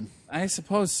side. I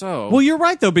suppose so. Well, you're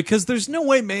right, though, because there's no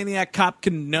way Maniac Cop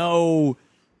can know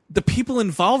the people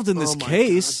involved in this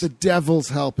case. God, the devil's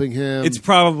helping him. It's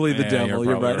probably the Yeah, devil.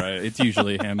 You're probably right. It's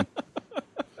usually him.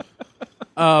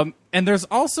 And there's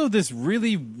also this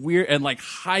really weird and, like,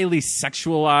 highly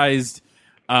sexualized,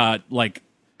 like...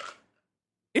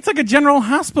 It's like a general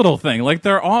hospital thing. Like,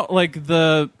 they're all, like,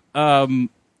 the,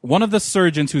 one of the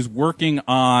surgeons who's working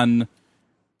on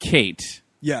Kate.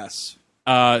 Yes.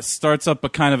 Starts up a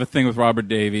kind of a thing with Robert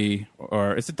Davey,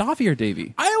 or is it Davey or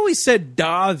Davey? I always said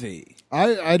Davi.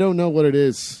 I don't know what it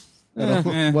is.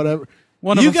 Whatever.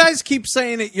 You guys keep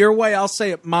saying it your way, I'll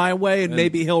say it my way, and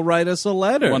maybe he'll write us a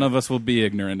letter. One of us will be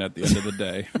ignorant at the end of the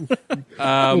day.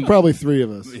 Well, probably three of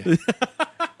us.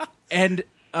 And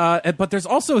but there's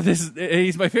also this.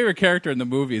 He's my favorite character in the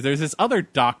movies. There's this other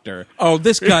doctor. Oh,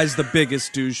 this guy's the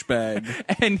biggest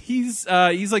douchebag, and he's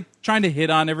like trying to hit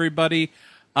on everybody.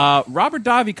 Robert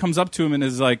Davi comes up to him and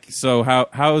is like, "So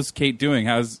how's Kate doing?"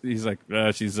 He's like,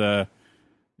 "She's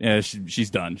she's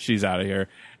done. She's out of here."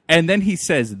 And then he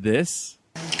says this: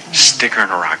 Stick her in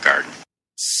a rock garden.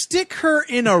 Stick her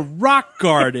in a rock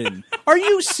garden. Are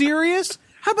you serious?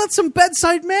 How about some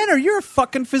bedside manner? You're a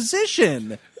fucking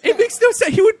physician. It makes no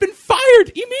sense. He would have been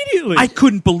fired immediately. I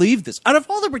couldn't believe this. Out of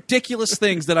all the ridiculous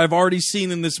things that I've already seen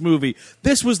in this movie,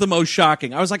 this was the most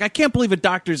shocking. I was like, I can't believe a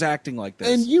doctor's acting like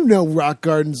this. And rock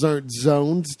gardens aren't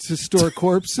zoned to store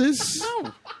corpses.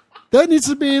 No. That needs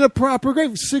to be in a proper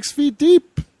grave, 6 feet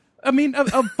deep. I mean,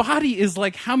 a body is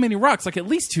like how many rocks? Like at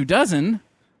least 24.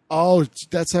 Oh,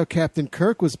 that's how Captain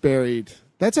Kirk was buried.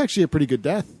 That's actually a pretty good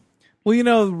death.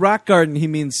 Well, rock garden, he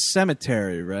means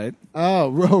cemetery, right? Oh,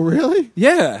 really?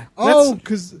 Yeah. Oh,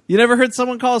 because... You never heard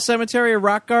someone call a cemetery a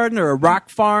rock garden or a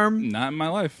rock farm? Not in my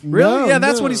life. Really? No, yeah,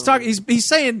 that's no. what he's talking... He's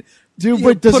saying, Dude,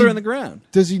 but put her in the ground.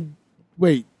 Does he...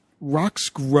 Wait, rocks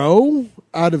grow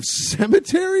out of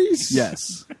cemeteries?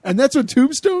 Yes. And that's what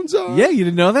tombstones are? Yeah, you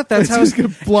didn't know that? That's It's how just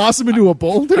going to blossom into a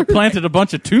boulder? Planted a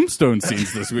bunch of tombstone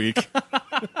scenes this week.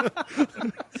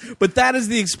 But that is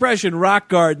the expression, rock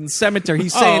garden, cemetery.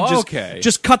 He's saying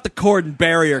just cut the cord and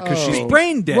bury her because she's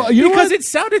brain dead. Well, you know Because what? it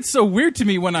sounded so weird to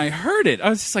me when I heard it. I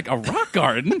was just like, a rock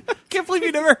garden? I can't believe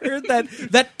you never heard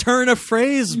that turn of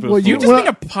phrase before. Well, You just Well- mean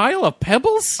a pile of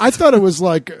pebbles? I thought it was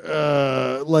like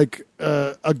a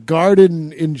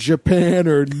garden in Japan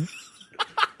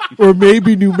or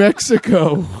maybe New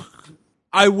Mexico.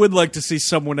 I would like to see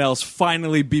someone else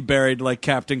finally be buried like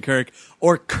Captain Kirk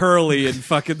or Curly in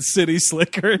fucking City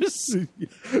Slickers.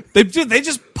 They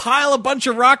just pile a bunch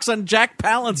of rocks on Jack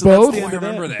Palance. And Both, that's the end of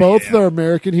remember it. that. both are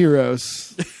American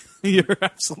heroes. You're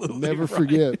absolutely Never right.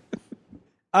 forget.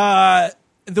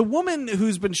 The woman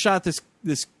who's been shot, this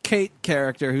Kate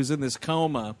character who's in this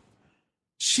coma,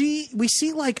 we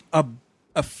see like a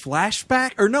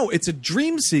flashback, or no, it's a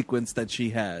dream sequence that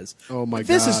she has. Oh my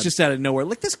This is God. just out of nowhere.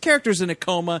 Like, this character's in a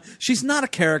coma. She's not a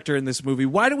character in this movie.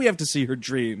 Why do we have to see her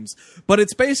dreams? But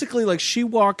it's basically like she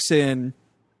walks in.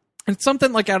 It's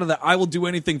something like out of the "I Will Do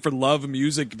Anything for Love"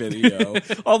 music video.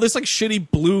 All this like shitty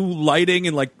blue lighting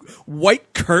and like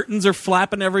white curtains are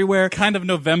flapping everywhere. Kind of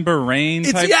November rain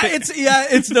type thing.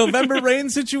 It's November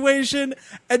rain situation,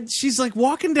 and she's like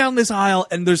walking down this aisle,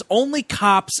 and there's only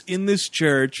cops in this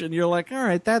church, and you're like, all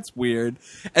right, that's weird.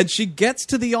 And she gets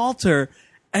to the altar,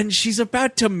 and she's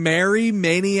about to marry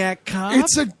Maniac Cop.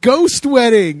 It's a ghost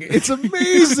wedding. It's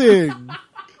amazing.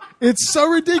 It's so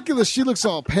ridiculous. She looks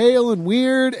all pale and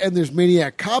weird, and there's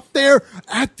Maniac Cop there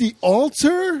at the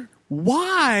altar.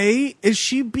 Why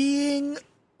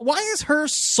is her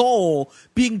soul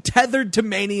being tethered to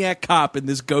Maniac Cop in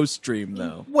this ghost dream,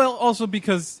 though? Well, also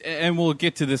because, and we'll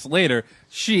get to this later,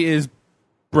 she is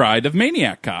bride of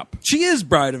Maniac Cop. She is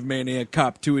bride of Maniac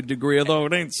Cop to a degree, although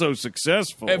it ain't so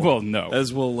successful. Well, no.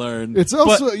 As we'll learn. It's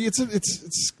also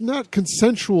it's not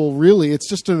consensual, really. It's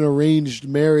just an arranged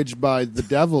marriage by the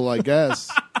devil, I guess.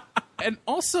 And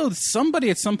also, somebody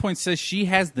at some point says she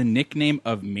has the nickname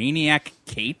of Maniac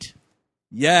Kate.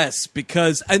 Yes,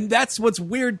 and that's what's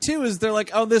weird too, is they're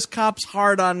like, oh, this cop's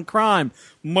hard on crime.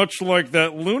 Much like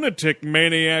that lunatic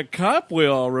Maniac Cop we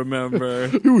all remember.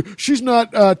 She's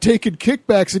not taking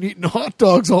kickbacks and eating hot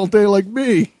dogs all day like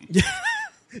me. Yeah,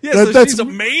 That's- so she's a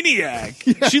maniac.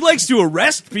 Yeah. She likes to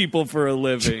arrest people for a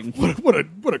living.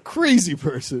 What a crazy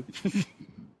person.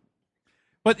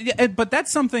 But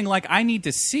that's something like I need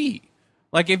to see.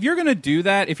 Like if you're gonna do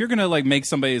that, if you're gonna like make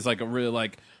somebody as like a really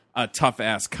like a tough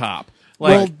ass cop,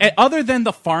 like other than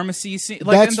the pharmacy scene,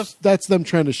 like That's them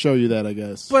trying to show you that, I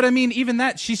guess. But I mean, even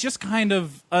that, she's just kind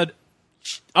of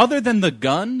other than the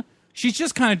gun, she's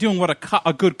just kind of doing what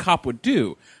a good cop would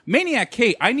do. Maniac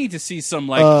Kate, I need to see some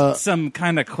some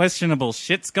kind of questionable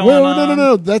shits going on.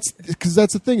 No. That's because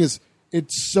that's the thing is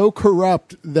it's so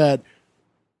corrupt that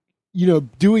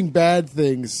doing bad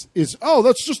things is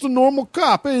that's just a normal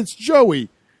cop. Hey, it's Joey,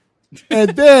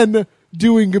 and then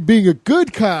being a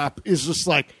good cop is just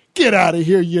like, get out of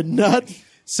here, you nut.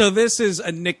 So this is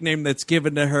a nickname that's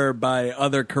given to her by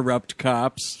other corrupt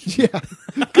cops. Yeah,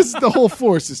 because the whole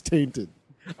force is tainted.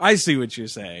 I see what you're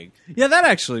saying. Yeah, that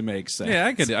actually makes sense. Yeah,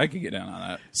 I could get down on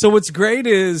that. So what's great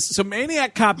is,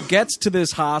 Maniac Cop gets to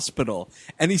this hospital,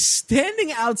 and he's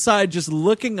standing outside just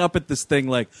looking up at this thing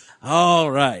like,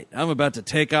 all right, I'm about to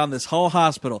take on this whole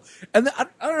hospital. And I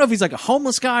don't know if he's like a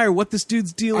homeless guy or what this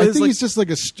dude's deal is. I think he's just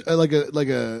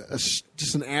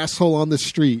just an asshole on the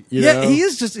street. You know?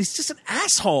 He's just an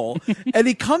asshole. And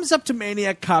he comes up to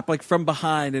Maniac Cop like from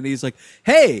behind, and he's like,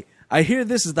 hey, I hear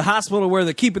this is the hospital where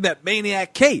they're keeping that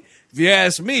Maniac Kate. If you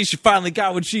ask me, she finally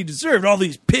got what she deserved. All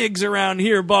these pigs around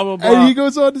here, blah, blah, blah. And he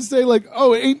goes on to say, like,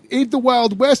 oh, ain't the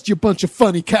Wild West, you bunch of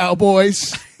funny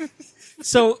cowboys.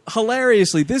 So,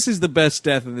 hilariously, this is the best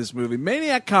death in this movie.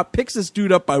 Maniac Cop picks this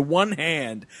dude up by one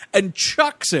hand and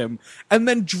chucks him, and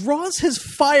then draws his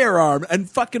firearm and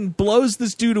fucking blows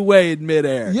this dude away in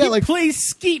midair. Yeah, He plays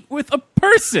skeet with a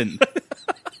person.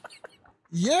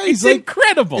 Yeah, It's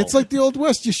incredible. It's like the Old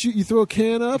West. You throw a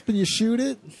can up and you shoot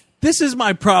it. This is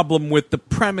my problem with the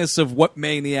premise of what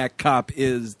Maniac Cop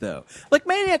is, though. Like,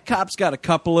 Maniac Cop's got a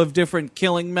couple of different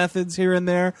killing methods here and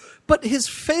there, but his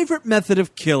favorite method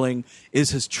of killing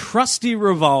is his trusty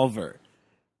revolver.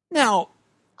 Now,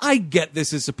 I get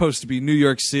this is supposed to be New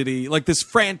York City. Like, this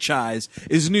franchise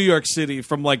is New York City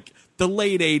from, like, the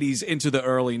late 80s into the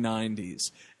early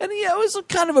 90s. And, yeah, it was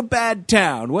kind of a bad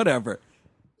town, whatever.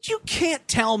 You can't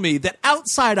tell me that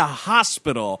outside a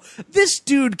hospital, this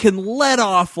dude can let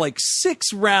off like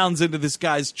 6 rounds into this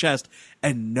guy's chest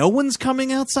and no one's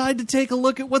coming outside to take a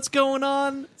look at what's going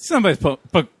on? Somebody's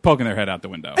poking their head out the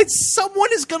window. Someone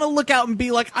is going to look out and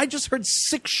be like, I just heard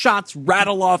 6 shots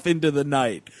rattle off into the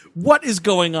night. What is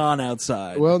going on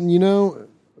outside? Well, you know,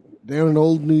 down in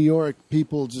old New York,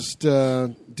 people just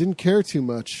didn't care too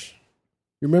much.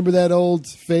 You remember that old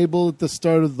fable at the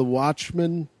start of The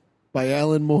Watchmen by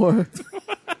Alan Moore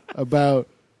about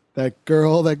that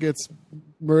girl that gets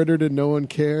murdered and no one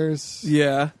cares?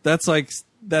 Yeah, that's like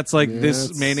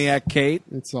this Maniac Kate.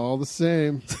 It's all the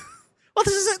same. Well,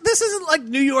 this isn't like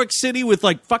New York City with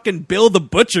like fucking Bill the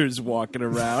Butchers walking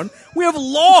around. We have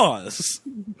laws.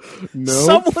 No,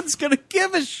 Someone's gonna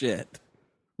give a shit.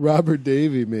 Robert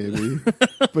Davey maybe,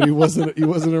 but he wasn't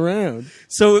around.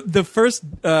 So the first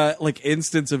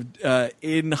instance of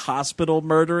in hospital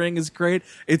murdering is great.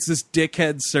 It's this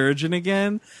dickhead surgeon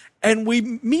again, and we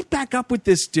meet back up with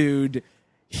this dude.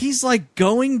 He's like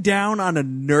going down on a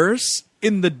nurse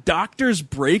in the doctor's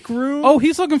break room. Oh,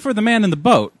 he's looking for the man in the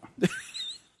boat.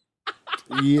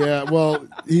 Yeah, well,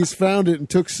 he's found it and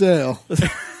took sail.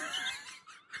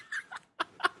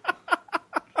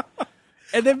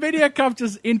 And then Maniac Cop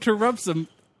just interrupts him.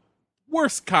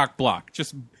 Worst cock block.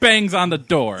 Just bangs on the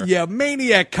door. Yeah,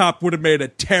 Maniac Cop would have made a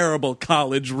terrible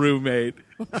college roommate.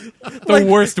 The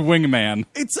worst wingman.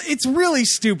 It's really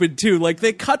stupid too. Like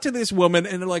they cut to this woman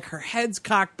and like her head's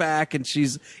cocked back and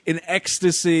she's in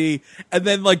ecstasy, and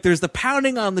then like there's the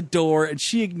pounding on the door and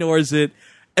she ignores it.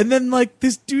 And then, like,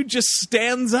 this dude just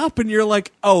stands up, and you're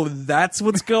like, oh, that's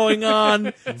what's going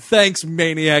on? Thanks,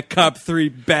 Maniac Cop 3,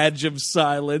 badge of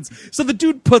silence. So the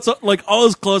dude puts, like, all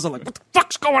his clothes on, like, what the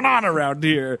fuck's going on around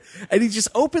here? And he just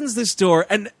opens this door,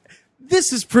 and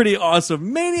this is pretty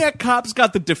awesome. Maniac Cop's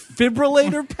got the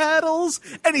defibrillator paddles,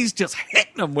 and he's just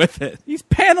hitting him with it. He's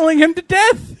paneling him to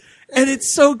death. And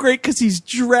it's so great because he's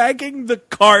dragging the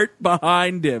cart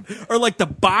behind him. Or, like, the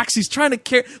box he's trying to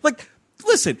carry. Like...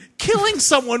 Listen, killing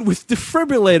someone with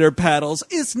defibrillator paddles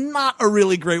is not a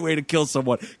really great way to kill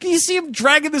someone. Can you see him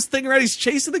dragging this thing around? He's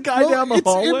chasing the guy down the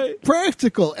hallway. It's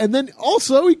impractical. And then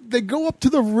also they go up to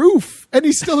the roof, and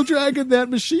he's still dragging that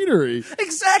machinery.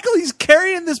 Exactly. He's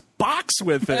carrying this box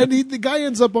with him. And the guy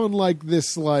ends up on like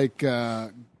this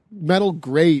metal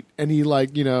grate, and he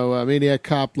Maniac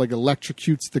Cop like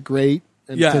electrocutes the grate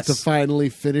and to finally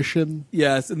finish him.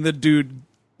 Yes, and the dude...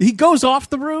 He goes off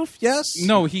the roof, yes?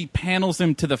 No, he panels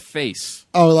him to the face.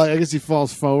 Oh, like I guess he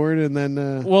falls forward and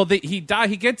then... Well, he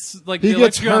gets like he the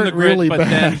gets electric on the hurt grid, really but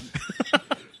bad. then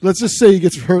Let's just say he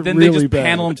gets hurt then really they just bad.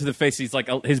 panel him to the face. He's like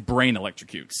his brain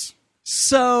electrocutes.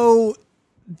 So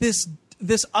this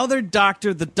other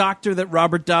doctor, the doctor that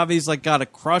Robert Davi's like got a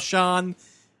crush on,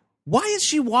 why is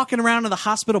she walking around in the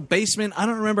hospital basement? I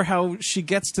don't remember how she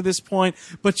gets to this point,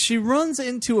 but she runs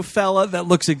into a fella that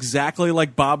looks exactly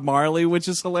like Bob Marley, which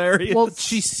is hilarious. Well,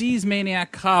 she sees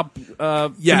Maniac Cop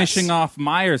finishing off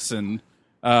Meyerson,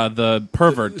 the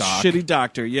pervert doc. Shitty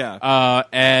doctor, yeah.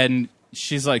 And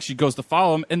she's like, she goes to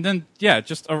follow him, and then,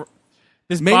 this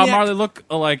Maniac, Bob Marley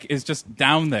look-alike is just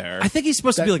down there. I think he's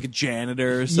supposed to be like a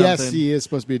janitor or something. Yes, he is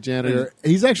supposed to be a janitor.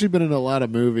 He's actually been in a lot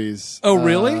of movies. Oh,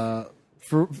 really?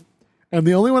 And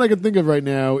the only one I can think of right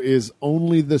now is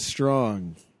Only the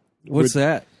Strong. What's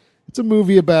that? It's a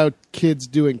movie about kids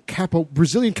doing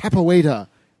Brazilian capoeira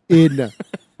in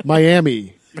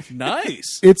Miami.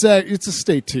 Nice. It's a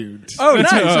stay tuned. Oh,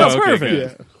 nice. That's okay,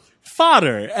 perfect. good.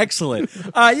 Fodder. Excellent.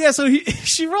 So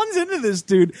she runs into this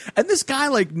dude, and this guy,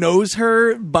 like, knows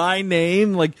her by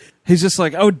name. Like, he's just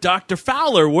like, oh, Dr.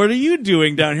 Fowler, what are you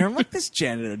doing down here? I'm like, this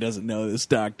janitor doesn't know this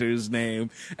doctor's name.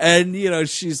 And,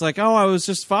 she's like, oh, I was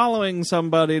just following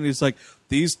somebody. And he's like,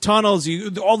 these tunnels,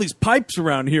 all these pipes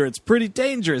around here, it's pretty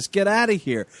dangerous. Get out of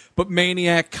here. But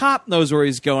Maniac Cop knows where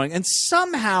he's going. And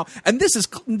somehow, and this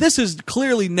is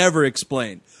clearly never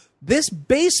explained, this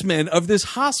basement of this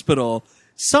hospital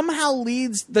somehow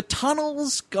leads, the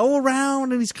tunnels go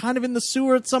around, and he's kind of in the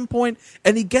sewer at some point,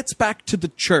 and he gets back to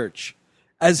the church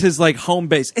as his like home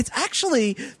base. It's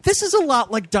actually, this is a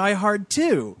lot like Die Hard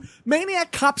 2.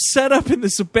 Maniac Cop set up in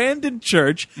this abandoned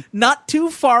church not too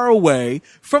far away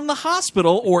from the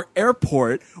hospital or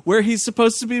airport where he's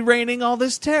supposed to be raining all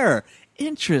this terror.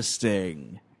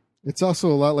 Interesting. It's also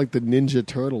a lot like the Ninja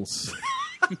Turtles.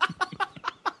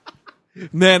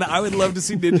 Man, I would love to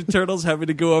see Ninja Turtles having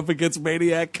to go up against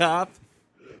Maniac Cop.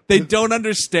 They don't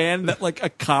understand that, like, a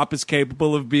cop is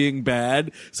capable of being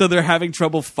bad, so they're having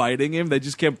trouble fighting him. They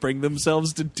just can't bring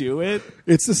themselves to do it.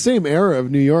 It's the same era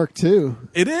of New York, too.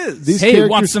 It is. These Hey, characters-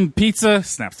 want some pizza?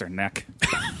 Snaps their neck.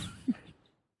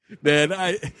 Man,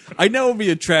 I know it would be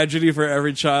a tragedy for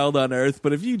every child on Earth,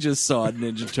 but if you just saw a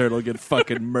Ninja Turtle get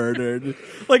fucking murdered,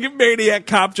 like a Maniac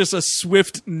Cop, just a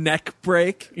swift neck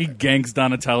break. He ganks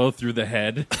Donatello through the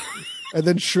head. And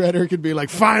then Shredder could be like,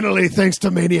 finally, thanks to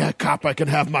Maniac Cop, I can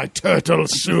have my turtle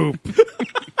soup.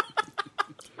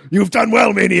 You've done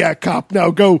well, Maniac Cop.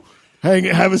 Now go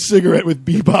have a cigarette with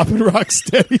Bebop and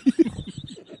Rocksteady.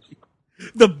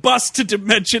 The bus to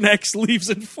Dimension X leaves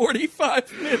in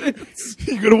 45 minutes.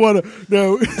 You're going to want to...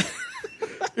 No.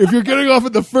 If you're getting off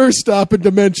at the first stop in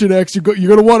Dimension X, you're going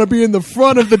to want to be in the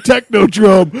front of the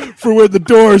Technodrome for where the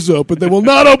doors open. They will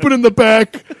not open in the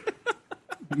back.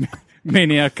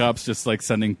 Maniac Cop's just like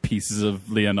sending pieces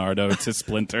of Leonardo to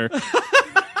Splinter.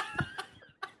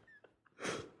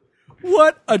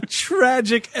 What a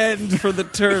tragic end for the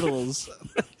Turtles.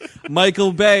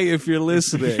 Michael Bay, if you're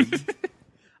listening.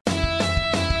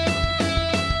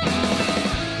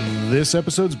 This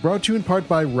episode's brought to you in part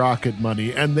by Rocket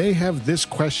Money, and they have this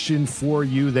question for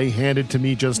you. They handed to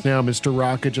me just now. Mr.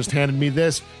 Rocket just handed me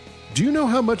this. Do you know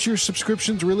how much your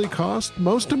subscriptions really cost?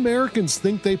 Most Americans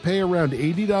think they pay around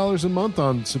 $80 a month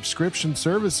on subscription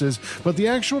services, but the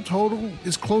actual total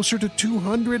is closer to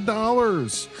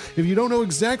 $200. If you don't know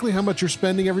exactly how much you're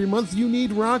spending every month, you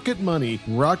need Rocket Money.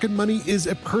 Rocket Money is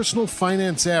a personal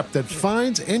finance app that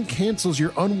finds and cancels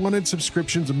your unwanted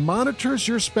subscriptions, monitors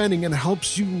your spending, and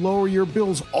helps you lower your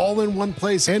bills all in one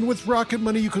place. And with Rocket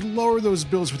Money, you could lower those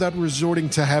bills without resorting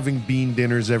to having bean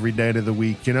dinners every day of the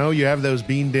week. You know, you have those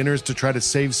bean dinners to try to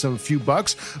save some few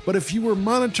bucks, but if you were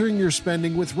monitoring your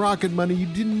spending with Rocket Money, you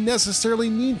didn't necessarily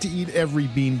need to eat every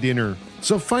bean dinner.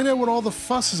 So find out what all the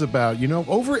fuss is about. You know,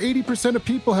 over 80% of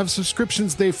people have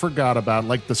subscriptions they forgot about,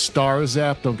 like the Stars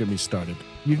app. Don't get me started.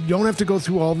 You don't have to go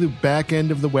through all the back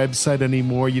end of the website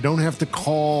anymore. You don't have to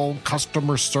call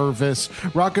customer service.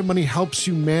 Rocket Money helps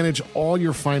you manage all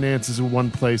your finances in one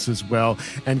place as well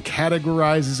and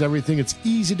categorizes everything. It's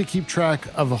easy to keep track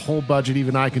of a whole budget.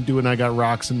 Even I can do it, and I got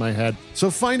rocks in my head.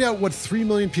 So find out what 3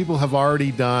 million people have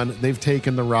already done. They've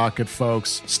taken the rocket,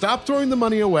 folks. Stop throwing the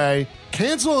money away.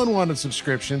 Cancel unwanted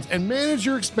subscriptions and manage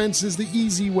your expenses the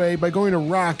easy way by going to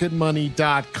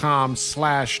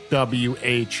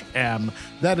rocketmoney.com/WHM.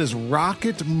 That is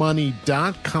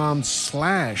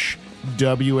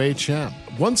rocketmoney.com/WHM.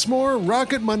 Once more,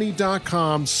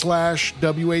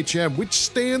 rocketmoney.com/WHM, which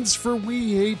stands for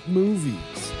We Hate Movies.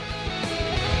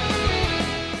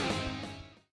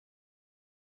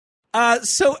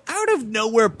 So out of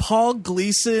nowhere, Paul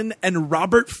Gleason and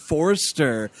Robert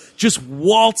Forster just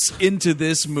waltz into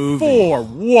this movie. For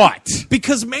what?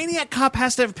 Because Maniac Cop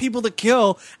has to have people to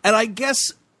kill, and I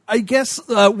guess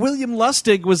William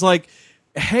Lustig was like,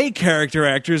 hey, character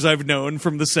actors I've known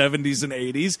from the 70s and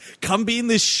 80s, come be in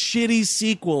this shitty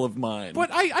sequel of mine. But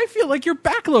I feel like you're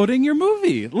backloading your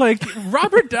movie. Like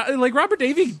Robert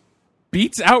Davi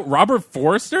beats out Robert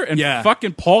Forster and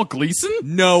fucking Paul Gleason?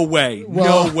 No way.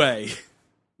 No way.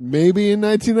 Maybe in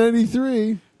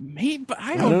 1993. Maybe, but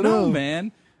I don't know,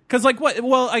 man. Because, like, what?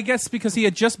 Well, I guess because he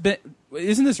had just been...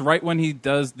 Isn't this right when he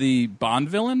does the Bond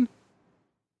villain?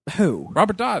 Who?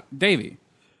 Robert Davi.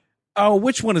 Oh,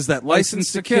 which one is that?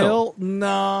 License to Kill?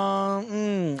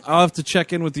 No. I'll have to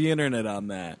check in with the internet on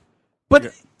that. But...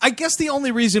 Okay. I guess the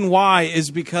only reason why is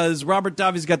because Robert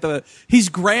Davi's got he's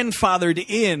grandfathered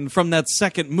in from that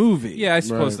second movie. Yeah, I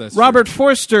suppose that's Robert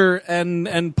Forster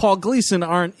and Paul Gleason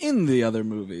aren't in the other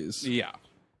movies. Yeah.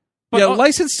 But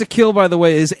License to Kill, by the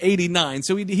way, is 89,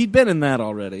 so he'd been in that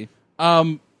already.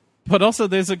 But also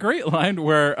there's a great line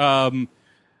where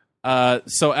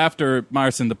so after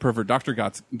Myerson, the pervert doctor,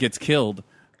 gets killed,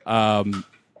 Robert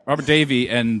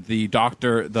Davi and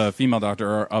the female doctor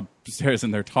are upstairs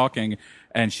and they're talking.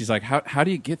 And she's like, how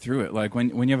do you get through it? Like,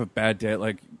 when you have a bad day,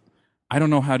 like, I don't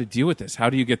know how to deal with this. How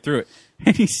do you get through it?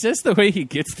 And he says the way he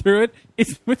gets through it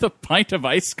is with a pint of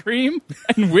ice cream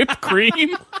and whipped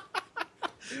cream.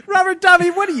 Robert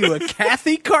Davi, what are you, a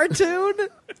Kathy cartoon?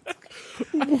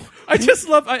 I just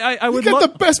love... I would you got the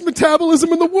best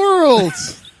metabolism in the world!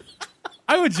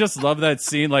 I would just love that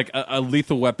scene, like a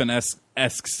Lethal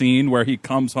Weapon-esque scene where he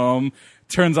comes home,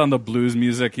 turns on the blues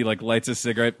music, he, like, lights a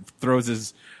cigarette, throws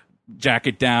his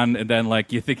jacket down, and then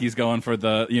like you think he's going for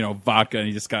the vodka, and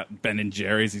he just got Ben and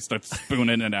Jerry's. He starts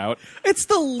spooning it out. It's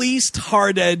the least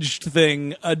hard-edged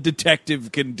thing a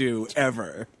detective can do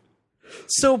ever.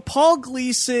 So Paul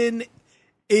Gleason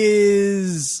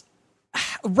is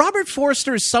Robert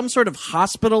Forster is some sort of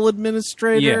hospital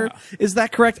administrator. Yeah. Is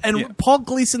that correct? And Paul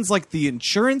Gleason's like the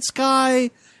insurance guy.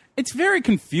 It's very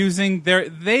confusing.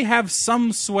 They have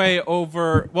some sway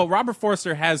over. Well, Robert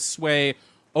Forster has sway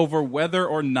over whether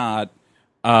or not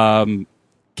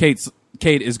Kate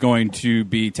Kate is going to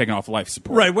be taken off life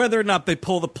support. Right, whether or not they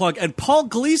pull the plug. And Paul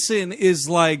Gleason is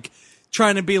like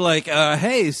trying to be like,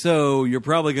 hey, so you're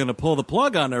probably going to pull the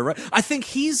plug on her, right? I think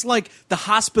he's like the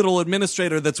hospital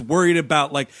administrator that's worried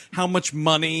about like how much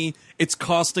money it's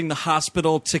costing the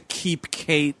hospital to keep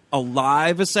Kate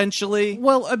alive, essentially.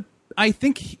 Well, I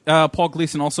think Paul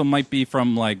Gleason also might be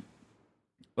from like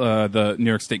the New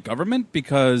York State government,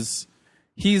 because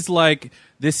he's like,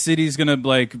 this city's going to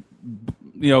like,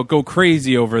 go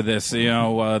crazy over this,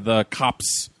 the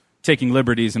cops taking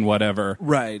liberties and whatever.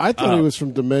 Right. I thought he was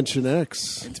from Dimension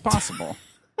X. It's possible.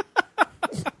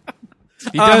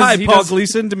 Hi, Paul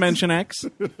Gleason, Dimension X.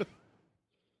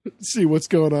 See what's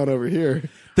going on over here.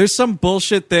 There's some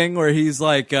bullshit thing where he's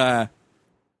like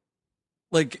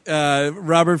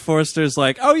Robert Forster's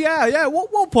like, oh yeah,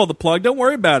 we'll pull the plug. Don't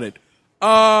worry about it.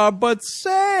 But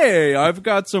say, I've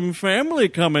got some family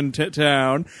coming to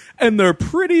town, and they're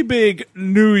pretty big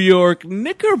New York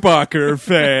Knickerbocker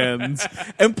fans.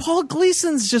 And Paul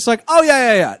Gleason's just like, oh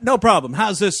yeah, no problem.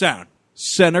 How's this sound?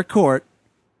 Center court,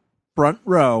 front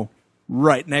row,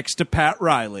 right next to Pat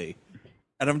Riley.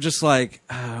 And I'm just like,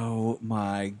 oh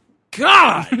my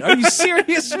God, are you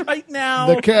serious right now?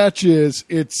 The catch is,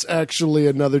 it's actually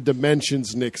another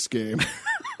Dimensions Knicks game.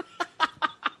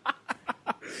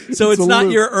 So it's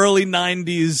not your early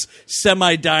 '90s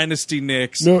semi-dynasty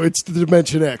Knicks. No, it's the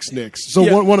Dimension X Knicks. So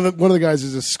Yeah. one of the guys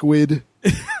is a squid.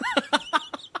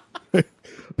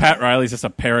 Pat Riley's just a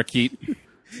parakeet.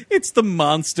 It's the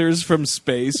monsters from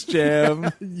Space Jam,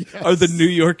 or the New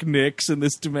York Knicks in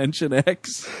this Dimension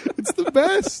X. It's the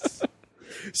best.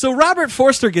 So Robert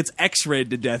Forster gets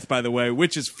X-rayed to death, by the way,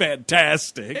 which is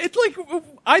fantastic. It's like,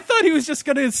 I thought he was just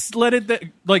going to let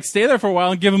it stay there for a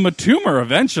while and give him a tumor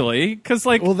eventually, because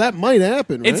Well, that might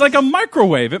happen, right? it's like a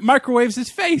microwave. It microwaves his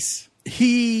face.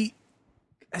 He He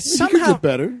could somehow get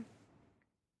better.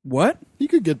 what? He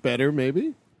could get better,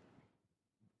 maybe.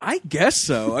 I guess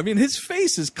so. I mean, his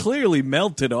face is clearly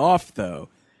melted off, though.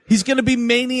 He's going to be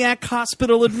Maniac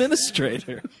Hospital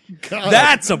Administrator. God.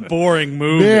 That's a boring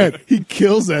movie. Man, he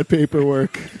kills that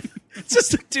paperwork. It's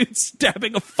just a dude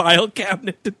stabbing a file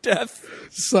cabinet to death.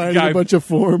 Signing Guy- a bunch of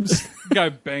forms. Guy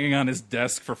banging on his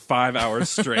desk for 5 hours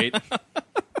straight.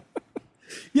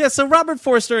 Yeah, so Robert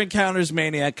Forster encounters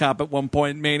Maniac Cop at one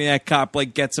point. Maniac Cop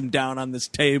gets him down on this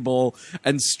table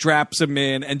and straps him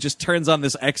in and just turns on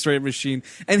this X-ray machine.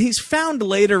 And he's found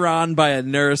later on by a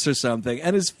nurse or something,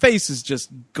 and his face is just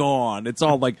gone. It's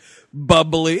all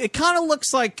bubbly. It kind of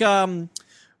looks like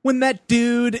when that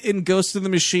dude in Ghost in the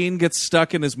Machine gets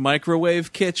stuck in his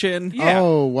microwave kitchen. Yeah.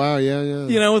 Oh, wow,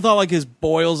 yeah. With all his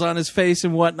boils on his face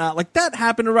and whatnot. That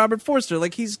happened to Robert Forster.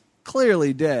 He's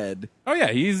clearly dead. Oh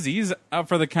yeah, he's out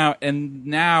for the count, and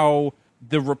now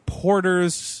the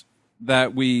reporters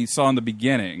that we saw in the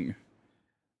beginning,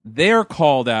 they're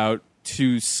called out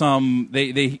to some.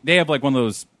 They have one of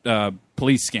those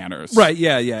police scanners, Right,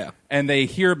 yeah. and they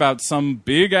hear about some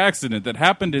big accident that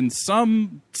happened in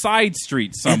some side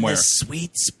street somewhere. And the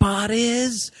sweet spot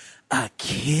is a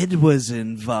kid was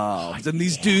involved. And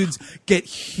these dudes get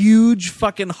huge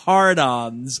fucking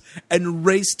hard-ons and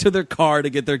race to their car to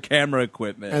get their camera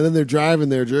equipment. And then they're driving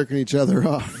there, jerking each other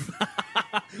off.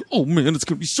 Oh, man, it's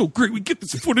going to be so great. We get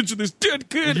this footage of this dead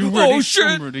kid. You Oh, ready? shit.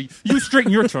 I'm ready. You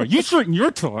straighten your tie. You straighten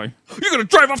your tie. You're going to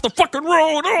drive off the fucking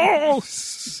road. Oh!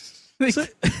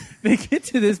 They get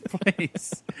to this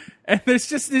place, and there's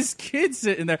just this kid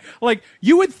sitting there.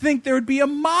 You would think there would be a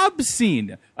mob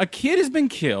scene. A kid has been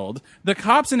killed. The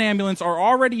cops and ambulance are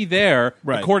already there,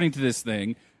 Right. according to this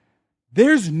thing.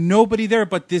 There's nobody there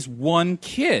but this one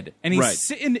kid. And he's Right.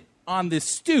 sitting on this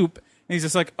stoop, and he's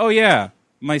just like, oh, yeah,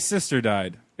 my sister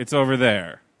died. It's over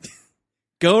there.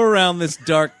 Go around this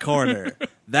dark corner.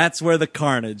 That's where the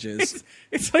carnage is.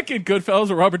 It's like in Goodfellas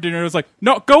where Robert De Niro's like,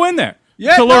 no, go in there.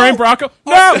 Yeah, to no. Lorraine Bracco.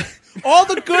 No! All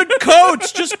the good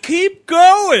coats, just keep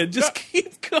going. Just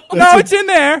keep going. No, it's in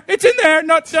there. It's in there.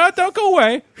 No, don't go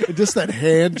away. Just that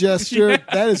hand gesture.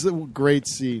 That is a great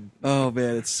scene. Oh,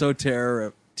 man, it's so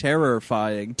terrifying.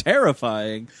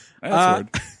 Terrifying. That's weird.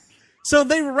 So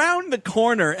they round the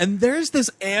corner, and there's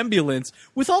this ambulance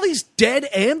with all these dead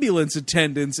ambulance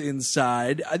attendants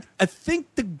inside. I think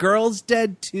the girl's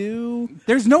dead, too.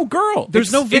 There's no girl.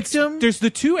 There's no victim? There's the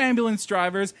two ambulance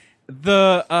drivers,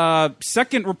 the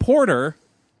second reporter,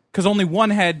 because only one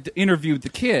had interviewed the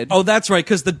kid. Oh, that's right,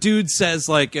 because the dude says,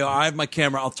 I have my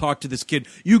camera, I'll talk to this kid.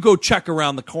 You go check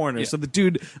around the corner. Yeah. So the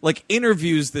dude,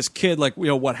 interviews this kid,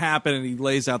 what happened, and he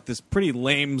lays out this pretty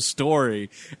lame story.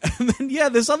 And then,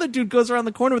 this other dude goes around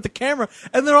the corner with the camera,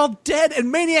 and they're all dead, and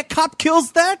Maniac Cop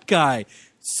kills that guy.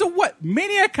 So what?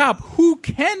 Maniac Cop, who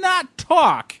cannot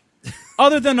talk,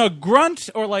 Other than a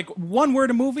grunt or like one word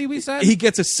a movie, we said? He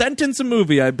gets a sentence a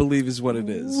movie, I believe is what it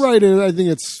is. Right, and I think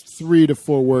it's 3 to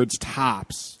 4 words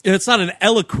tops. It's not an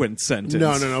eloquent sentence.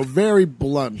 No. Very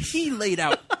blunt. He laid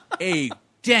out a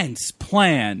dense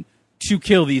plan to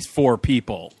kill these 4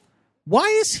 people. Why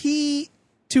is he...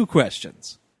 2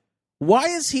 questions. Why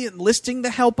is he enlisting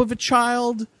the help of a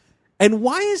child? And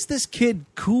why is this kid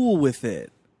cool with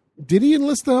it? Did he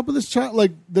enlist the help of this child?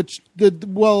 Like,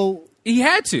 well... He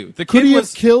had to. The Could kid he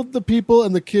was have killed the people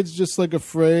and the kid's just like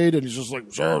afraid and he's just like,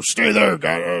 stay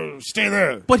there, stay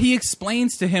there. But he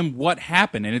explains to him what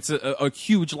happened, and it's a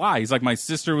huge lie. He's like, my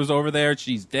sister was over there,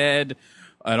 she's dead,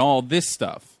 and all this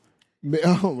stuff.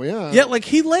 Oh, yeah. Yeah, like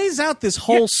he lays out this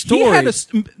whole story. He had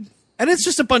and it's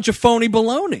just a bunch of phony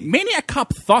baloney. Maniac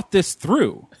Cop thought this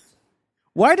through.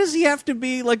 Why does he have to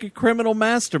be like a criminal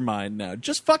mastermind now?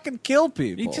 Just fucking kill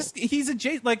people. He's a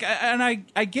Jason, like, and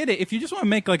I get it. If you just want to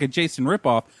make like a Jason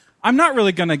ripoff, I'm not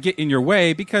really gonna get in your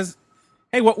way because,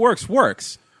 hey, what works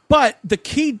works. But the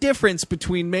key difference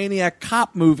between Maniac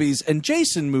Cop movies and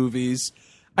Jason movies,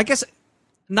 I guess,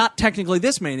 not technically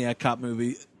this Maniac Cop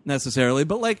movie necessarily,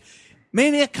 but like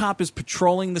Maniac Cop is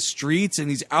patrolling the streets and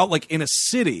he's out like in a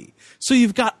city. So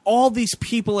you've got all these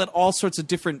people at all sorts of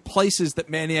different places that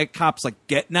Maniac Cop's like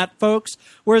getting at folks.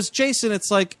 Whereas Jason,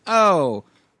 it's like, oh,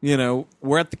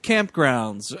 we're at the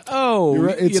campgrounds. Oh,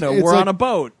 right. It's we're like on a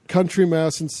boat. Country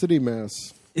mouse and city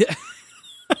mouse. Yeah.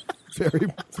 Very,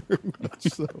 very much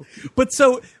so. But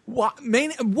so,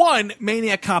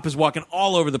 Maniac Cop is walking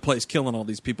all over the place, killing all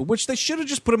these people, which they should have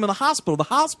just put him in the hospital. The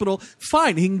hospital,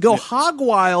 fine, he can go hog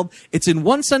wild. It's in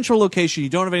one central location. You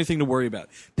don't have anything to worry about.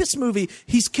 This movie,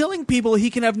 he's killing people he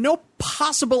can have no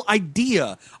possible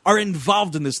idea are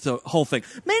involved in this whole thing.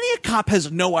 Maniac Cop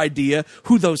has no idea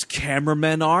who those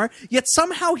cameramen are, yet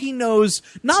somehow he knows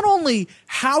not only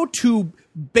how to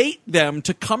bait them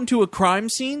to come to a crime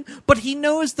scene, but he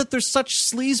knows that there's such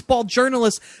sleazeball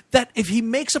journalists that if he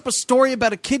makes up a story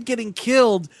about a kid getting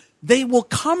killed, they will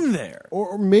come there.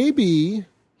 Or maybe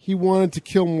he wanted to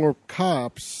kill more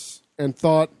cops and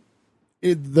thought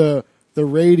the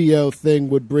radio thing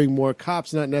would bring more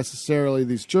cops, not necessarily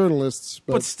these journalists.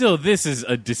 But still, this is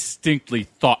a distinctly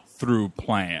thought-through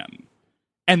plan.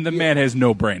 And the man has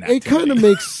no brain activity. It kind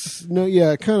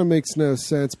of makes no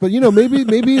sense. But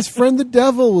maybe his friend the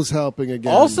devil was helping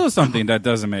again. Also, something that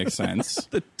doesn't make sense.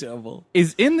 The devil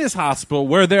is in this hospital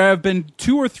where there have been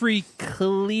 2 or 3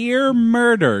 clear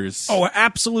murders. Oh,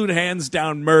 absolute hands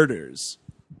down murders.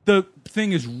 The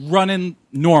thing is running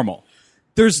normal.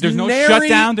 There's no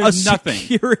shutdown. There's nothing.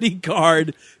 Security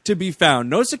guard to be found.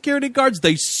 No security guards.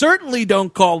 They certainly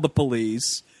don't call the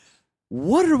police.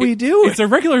 What are we doing? It's a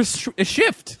regular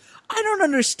shift. I don't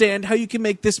understand how you can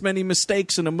make this many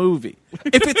mistakes in a movie.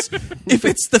 If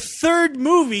it's the 3rd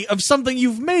movie of something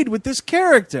you've made with this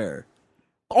character.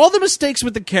 All the mistakes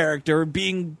with the character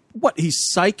being, he's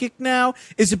psychic now?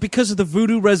 Is it because of the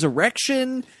voodoo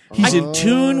resurrection? He's in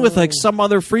tune with like some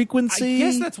other frequency? I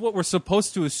guess that's what we're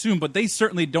supposed to assume, but they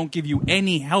certainly don't give you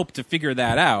any help to figure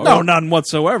that out. No, none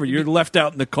whatsoever. You're left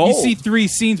out in the cold. You see 3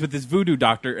 scenes with this voodoo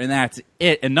doctor, and that's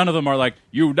it. And none of them are like,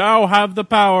 you now have the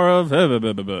power of...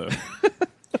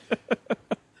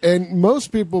 And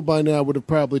most people by now would have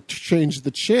probably changed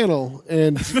the channel.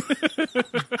 And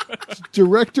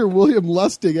director William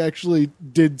Lustig actually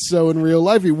did so in real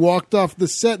life. He walked off the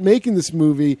set making this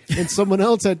movie, and someone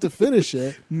else had to finish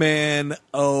it. Man,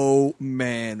 oh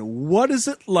man. What is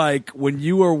it like when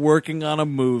you are working on a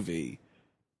movie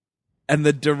and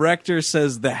the director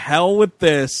says, the hell with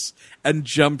this, and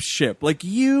jump ship? Like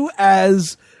you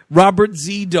as Robert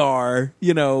Zedar,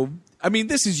 I mean,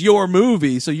 this is your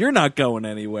movie, so you're not going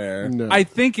anywhere. No. I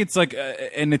think it's like,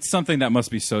 and it's something that must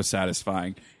be so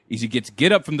satisfying, is you get to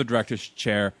get up from the director's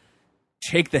chair,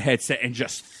 take the headset, and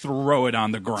just throw it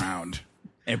on the ground.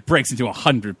 And it breaks into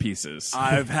 100 pieces.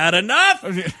 I've had enough!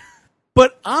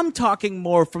 But I'm talking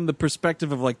more from the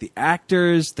perspective of like the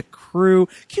actors, the crew.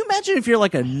 Can you imagine if you're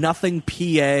like a nothing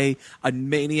PA on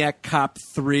Maniac Cop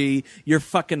 3, you're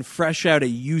fucking fresh out of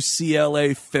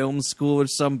UCLA film school or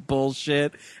some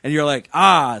bullshit, and you're like,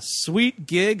 sweet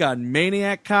gig on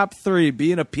Maniac Cop 3,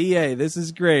 being a PA, this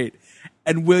is great.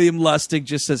 And William Lustig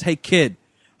just says, hey kid,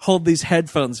 hold these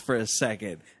headphones for a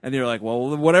second. And you're like,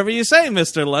 well, whatever you say,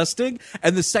 Mr. Lustig.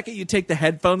 And the second you take the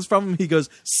headphones from him, he goes,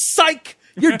 psych!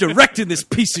 You're directing this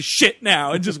piece of shit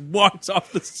now, and just walks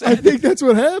off the set. I think that's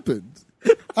what happened.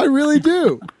 I really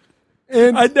do.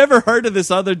 And I'd never heard of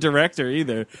this other director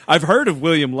either. I've heard of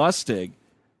William Lustig.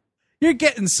 You're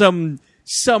getting some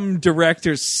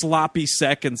director's sloppy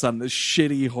seconds on this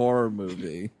shitty horror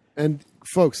movie. And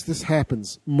folks, this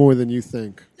happens more than you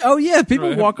think. Oh yeah, people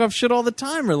Right. walk off shit all the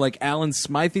time, or like Alan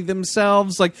Smythe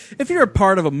themselves. Like, if you're a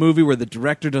part of a movie where the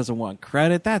director doesn't want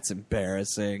credit, that's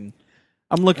embarrassing.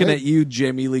 I'm looking at you,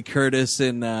 Jamie Lee Curtis,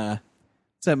 in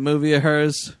what's that movie of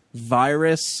hers?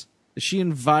 Virus. Is she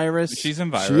in Virus? She's in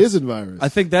Virus. She is in Virus. I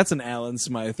think that's an Alan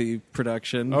Smythe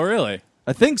production. Oh, really?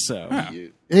 I think so.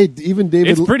 Hey, even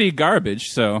David. It's pretty garbage,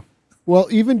 so... Well,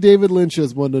 even David Lynch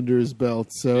has one under his belt,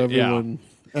 so everyone.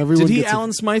 Did he gets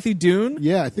Alan Smythe Dune?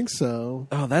 Yeah, I think so.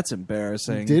 Oh, that's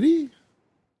embarrassing. Did he?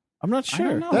 I'm not I don't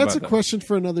sure. know. That's a about that. question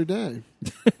for another day.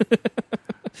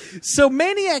 So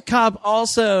Maniac Cop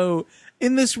also,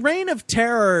 in this reign of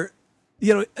terror,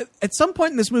 you know, at some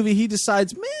point in this movie, he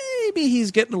decides maybe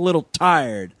he's getting a little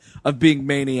tired of being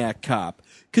Maniac Cop,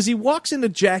 because he walks into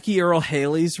Jackie Earle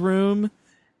Haley's room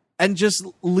and just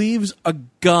leaves a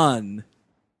gun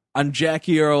on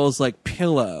Jackie Earle's like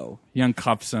pillow. He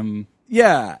uncuffs him.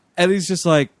 Yeah, and he's just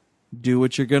like, do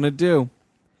what you're gonna do.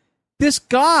 This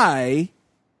guy,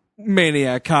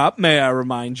 Maniac Cop, may I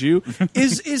remind you,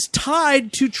 is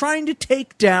tied to trying to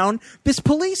take down this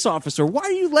police officer. Why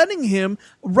are you letting him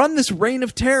run this reign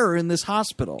of terror in this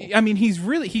hospital? I mean,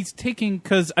 he's taking,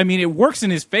 because, I mean, it works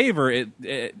in his favor.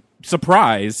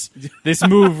 Surprise. This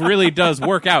move really does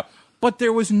work out. But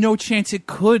there was no chance it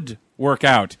could work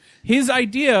out. His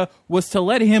idea was to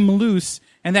let him loose,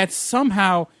 and that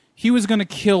somehow he was going to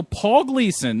kill Paul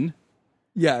Gleason.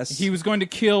 Yes. He was going to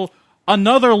kill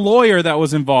another lawyer that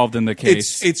was involved in the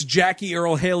case. It's Jackie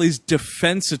Earle Haley's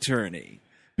defense attorney,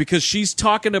 because she's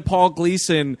talking to Paul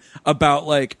Gleason about,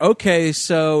 like, okay,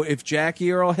 so if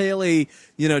Jackie Earle Haley,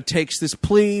 you know, takes this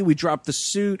plea, we drop the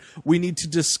suit, we need to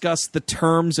discuss the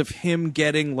terms of him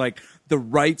getting, like, the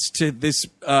rights to this,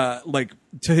 like,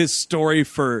 to his story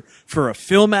for a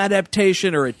film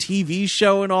adaptation or a TV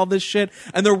show and all this shit.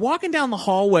 And they're walking down the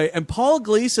hallway, and Paul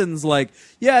Gleason's like,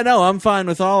 yeah, no, I'm fine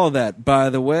with all of that. By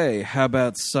the way, how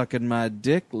about sucking my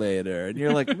dick later? And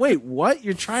you're like, wait, what?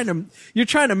 You're trying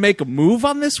to make a move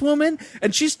on this woman?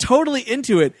 And she's totally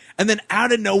into it. And then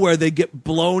out of nowhere, they get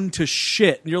blown to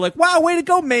shit. And you're like, wow, way to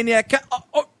go, Maniac.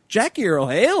 Jackie Earle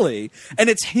Haley. And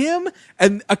it's him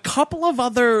and a couple of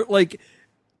other, like,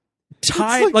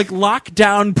 tied, like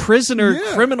lockdown prisoner,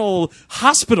 criminal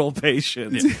hospital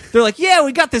patients. They're like, yeah,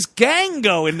 we got this gang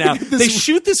going now. They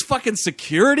shoot this fucking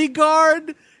security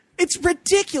guard. It's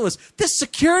ridiculous. This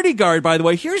security guard, by the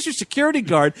way, here's your security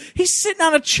guard. He's sitting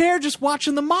on a chair just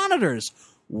watching the monitors.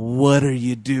 What are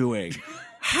you doing?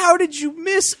 How did you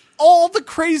miss all the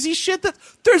crazy shit that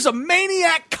there's a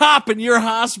Maniac Cop in your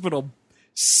hospital?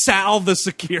 Sal the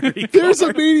security guard. There's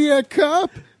a Maniac Cop.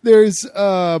 There's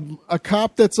a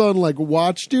cop that's on like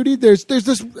watch duty. There's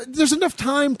enough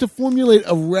time to formulate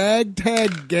a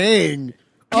ragtag gang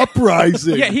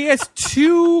uprising. Yeah, he has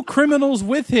two criminals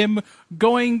with him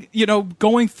going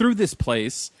through this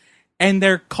place, and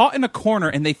they're caught in a corner,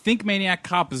 and they think Maniac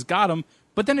Cop has got him,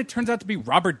 but then it turns out to be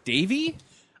Robert Davey.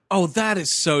 Oh, that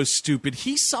is so stupid.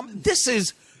 This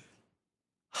is...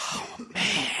 Oh,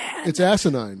 man. It's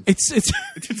asinine. It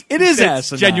is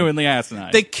asinine. Genuinely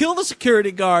asinine. They kill the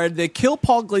security guard. They kill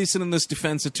Paul Gleason and this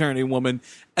defense attorney woman,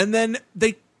 and then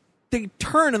they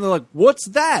turn and they're like, "What's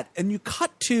that?" And you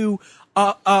cut to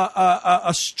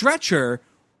a stretcher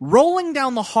rolling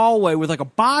down the hallway with like a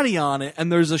body on it,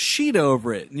 and there's a sheet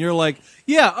over it, and you're like,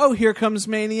 "Yeah, oh, here comes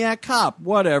Maniac Cop.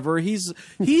 Whatever. He's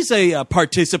a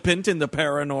participant in the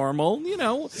paranormal. You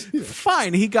know,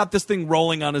 fine. He got this thing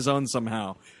rolling on his own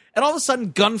somehow." And all of a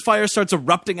sudden, gunfire starts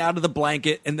erupting out of the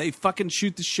blanket, and they fucking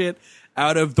shoot the shit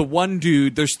out of the one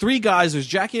dude. There's three guys. There's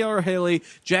Jackie Earle Haley,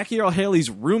 Jackie Earle Haley's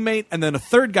roommate, and then a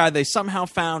third guy they somehow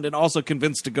found and also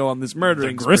convinced to go on this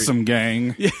murdering spree. Grissom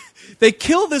gang. Yeah. They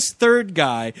kill this third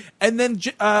guy, and then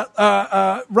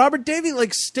Robert Davey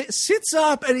like sits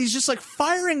up, and he's just like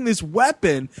firing this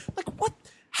weapon. Like, what?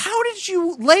 How did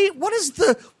you lay?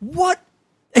 What?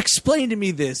 Explain to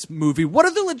me this movie. What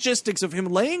are the logistics of him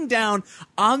laying down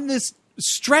on this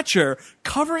stretcher,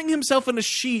 covering himself in a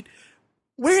sheet?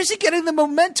 Where is he getting the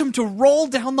momentum to roll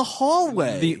down the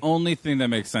hallway? The only thing that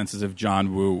makes sense is if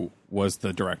John Woo was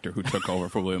the director who took over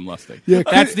for William Lustig. Yeah,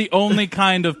 that's the only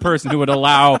kind of person who would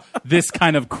allow this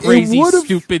kind of crazy,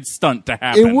 stupid stunt to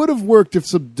happen. It would have worked if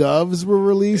some doves were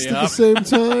released at the same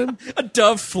time. A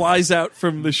dove flies out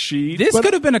from the sheet. This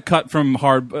could have been a cut from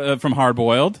Hard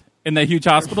Boiled. In that huge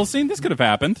hospital scene, this could have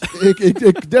happened.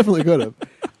 It definitely could have.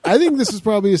 I think this was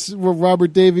probably where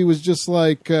Robert Davey was just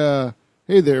like, hey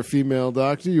there, female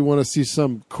doctor, you want to see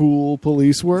some cool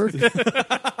police work?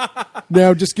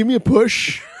 Now just give me a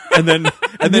push. And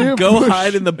then go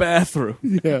hide in the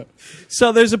bathroom. Yeah.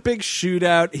 So there's a big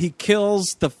shootout. He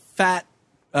kills the fat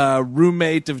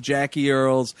roommate of Jackie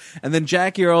Earle's, and then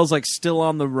Jackie Earle's like still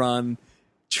on the run,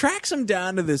 tracks him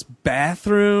down to this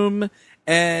bathroom,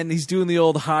 and he's doing the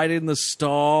old hide in the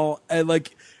stall, and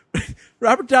like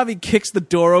Robert Davi kicks the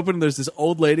door open, and there's this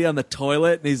old lady on the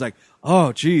toilet, and he's like,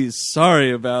 "Oh, geez,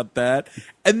 sorry about that,"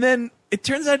 and then it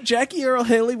turns out Jackie Earle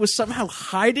Haley was somehow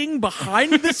hiding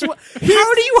behind this one.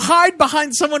 How do you hide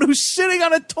behind someone who's sitting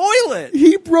on a toilet?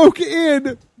 He broke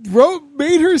in,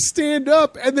 made her stand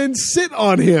up, and then sit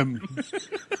on him.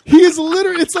 He is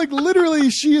literally, it's like literally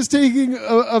she is taking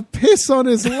a piss on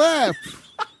his lap.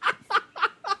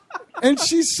 And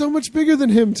she's so much bigger than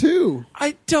him, too.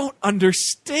 I don't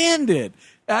understand it.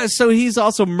 So he's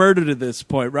also murdered at this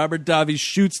point. Robert Davi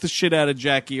shoots the shit out of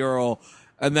Jackie Earle.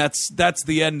 And that's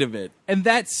the end of it. And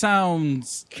that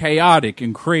sounds chaotic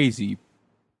and crazy.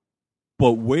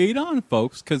 But wait on,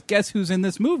 folks, because guess who's in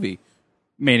this movie?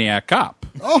 Maniac Cop.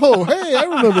 Oh, hey, I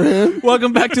remember him.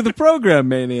 Welcome back to the program,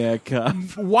 Maniac Cop.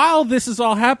 While this is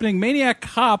all happening, Maniac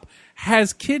Cop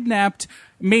has kidnapped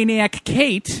Maniac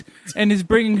Kate and is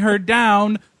bringing her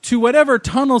down to whatever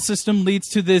tunnel system leads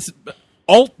to this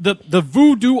the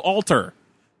voodoo altar.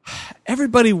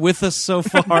 Everybody with us so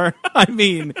far? I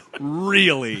mean,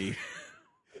 really?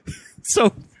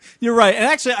 So, you're right. And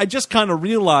actually, I just kind of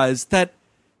realized that,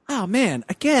 oh man,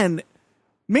 again,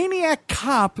 Maniac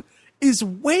Cop is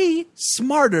way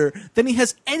smarter than he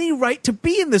has any right to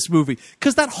be in this movie.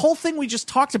 Because that whole thing we just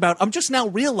talked about, I'm just now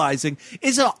realizing,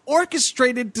 is an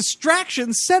orchestrated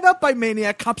distraction set up by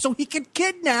Maniac Cop so he can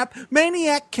kidnap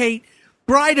Maniac Kate,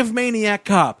 bride of Maniac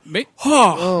Cop.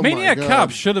 Oh, Maniac my God.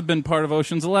 Cop should have been part of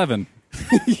Ocean's 11.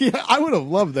 Yeah, I would have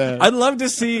loved that. I'd love to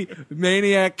see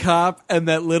Maniac Cop and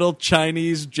that little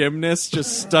Chinese gymnast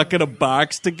just stuck in a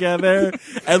box together.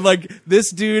 And like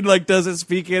this dude like doesn't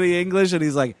speak any English and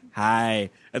he's like, "Hi."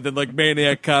 And then like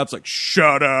Maniac Cop's like,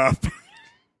 "Shut up."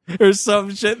 Or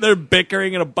some shit. They're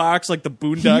bickering in a box like the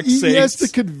Boondock Saints. He has to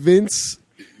convince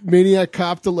Maniac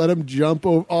Cop to let him jump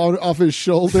off his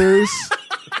shoulders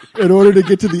in order to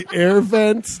get to the air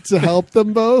vent to help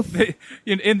them both.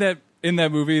 In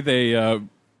that movie, they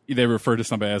refer to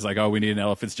somebody as like, "Oh, we need an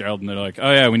Ella Fitzgerald," and they're like,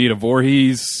 "Oh yeah, we need a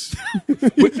Voorhees."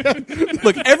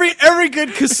 Look, every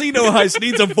good casino heist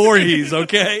needs a Voorhees,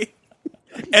 okay?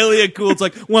 Elliot Gould's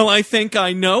like, "Well, I think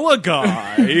I know a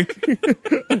guy."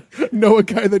 Know a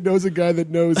guy that knows a guy that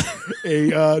knows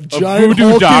a giant voodoo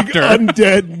hulking doctor.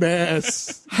 undead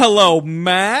mass. Hello,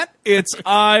 Matt. It's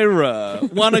Ira.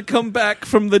 Want to come back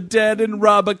from the dead and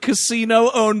rob a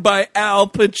casino owned by Al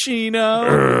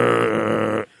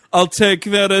Pacino? I'll take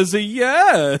that as a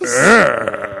yes.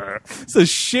 It's the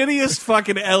shittiest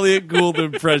fucking Elliot Gould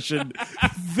impression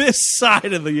this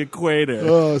side of the equator.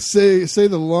 Oh, say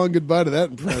the long goodbye to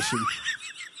that impression.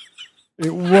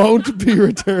 It won't be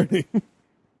returning.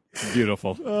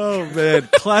 Beautiful. Oh, man.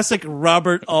 Classic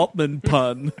Robert Altman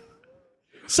pun.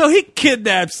 So he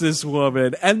kidnaps this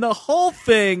woman, and the whole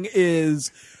thing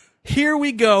is, here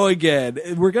we go again.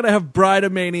 We're going to have Bride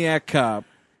of Maniac Cop.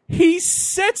 He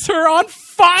sets her on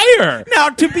fire. Now,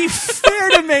 to be fair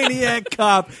to Maniac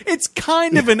Cop, it's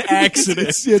kind of an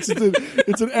accident.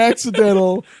 It's an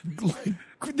accidental.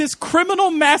 This criminal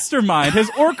mastermind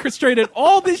has orchestrated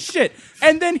all this shit,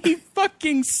 and then he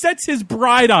fucking sets his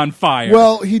bride on fire.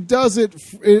 Well, he does it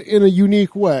in a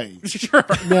unique way. Sure.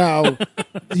 Now,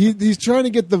 he's trying to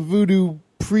get the voodoo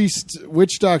priest,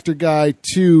 witch doctor guy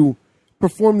to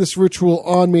perform this ritual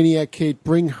on Maniac Kate,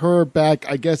 bring her back,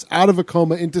 I guess, out of a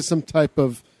coma into some type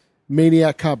of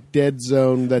Maniac Cop dead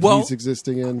zone that he's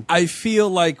existing in. I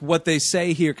feel like what they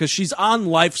say here, because she's on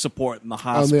life support in the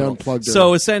hospital. they unplugged her.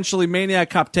 So essentially, Maniac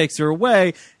Cop takes her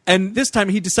away, and this time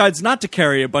he decides not to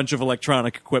carry a bunch of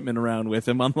electronic equipment around with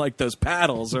him, unlike those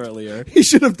paddles earlier. He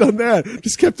should have done that.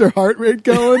 Just kept her heart rate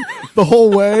going the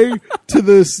whole way to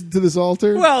this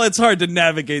altar. Well, it's hard to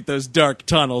navigate those dark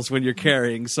tunnels when you're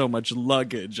carrying so much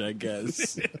luggage, I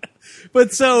guess.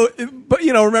 But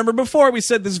remember before we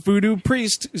said this voodoo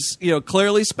priest,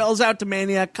 clearly spells out to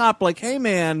Maniac Cop, like, "Hey,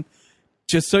 man,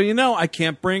 just so you know, I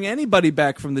can't bring anybody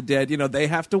back from the dead. They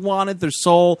have to want it. Their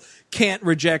soul can't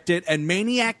reject it." And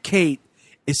Maniac Kate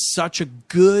is such a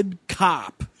good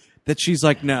cop that she's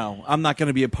like, "No, I'm not going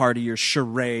to be a part of your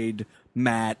charade,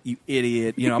 Matt, you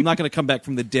idiot. I'm not going to come back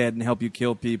from the dead and help you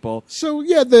kill people." So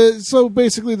yeah, so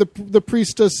basically the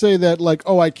priest does say that, like,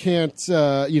 "Oh, I can't,"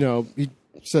 he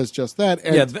says just that.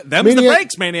 And yeah, them's the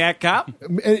breaks, Maniac Cop.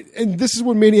 And this is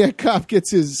when Maniac Cop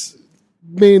gets his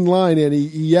main line, and he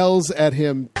yells at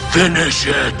him, "Finish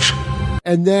it!"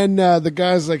 And then the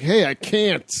guy's like, "Hey, I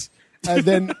can't." And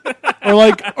then, or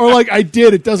like, "I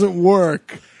did. It doesn't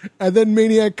work." And then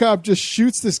Maniac Cop just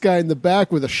shoots this guy in the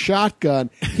back with a shotgun.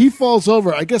 He falls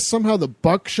over. I guess somehow the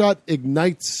buckshot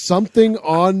ignites something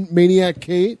on Maniac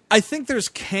Kate. I think there's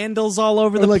candles all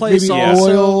over Or the like place maybe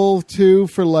also. oil, too,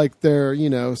 for like their,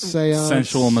 seance.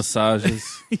 Sensual massages.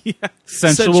 Yeah.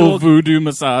 Sensual voodoo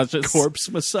massages. Corpse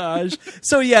massage.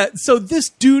 So this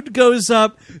dude goes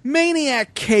up.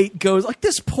 Maniac Kate goes, like,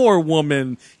 this poor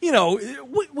woman,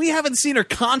 we haven't seen her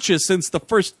conscious since the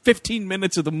first 15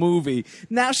 minutes of the movie.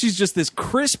 Now she's just this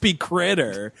crispy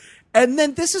critter. And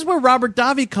then this is where Robert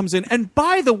Davi comes in. And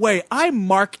by the way, I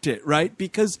marked it, right?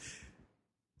 Because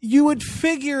you would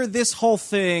figure this whole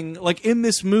thing, like in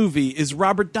this movie, is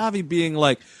Robert Davi being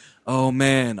like, oh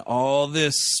man, all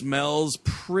this smells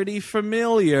pretty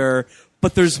familiar,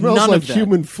 but there's Smells none like of that.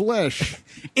 human flesh.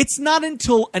 It's not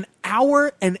until an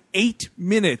hour and 8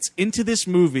 minutes into this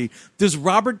movie does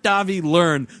Robert Davi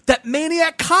learn that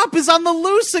Maniac Cop is on the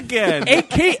loose again.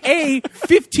 AKA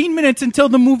 15 minutes until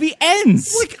the movie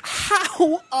ends. Like,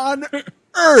 how on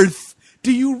earth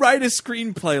do you write a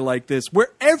screenplay like this where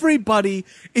everybody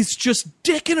is just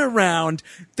dicking around?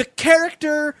 The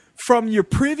character from your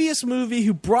previous movie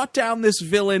who brought down this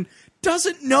villain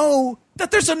doesn't know that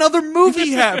there's another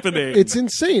movie happening. It's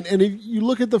insane. And if you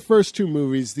look at the first two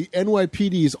movies, the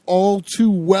NYPD is all too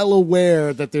well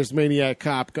aware that there's Maniac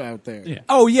Cop out there. Yeah.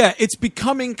 Oh, yeah. It's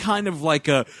becoming kind of like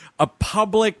a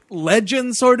public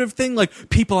legend sort of thing. Like,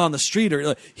 people on the street are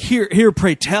like, here,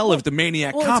 pray tell of the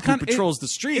Maniac Well, Cop it's who patrols the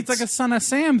streets. It's like a Son of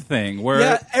Sam thing where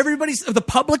the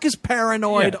public is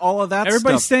paranoid, all of that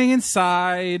everybody's stuff. staying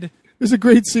inside. There's a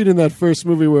great scene in that first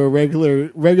movie where a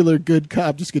regular good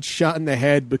cop just gets shot in the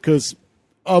head because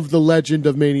of the legend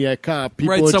of Maniac Cop.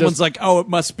 People Right, are someone's just, like, oh, it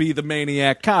must be the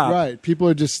Maniac Cop. right. People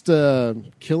are just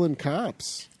killing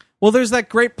cops. Well, there's that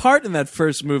great part in that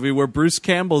first movie where Bruce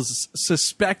Campbell's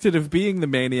suspected of being the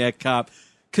Maniac Cop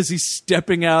because he's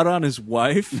stepping out on his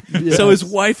wife. Yes. So his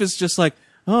wife is just like,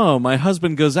 oh, my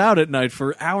husband goes out at night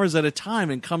for hours at a time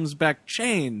and comes back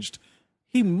changed.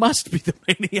 He must be the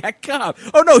Maniac Cop.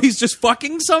 Oh, no, he's just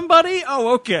fucking somebody?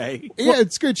 Oh, okay. Yeah,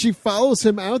 it's good. She follows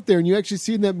him out there, and you actually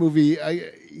see in that movie,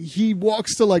 he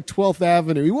walks to like 12th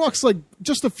Avenue. He walks like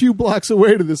just a few blocks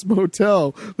away to this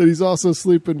motel that he's also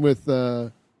sleeping with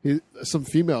some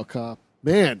female cop.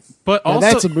 Man, But now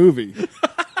also- that's a movie.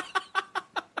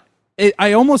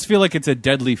 I almost feel like it's a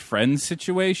Deadly Friends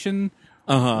situation.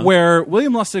 Where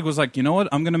William Lustig was like, you know what,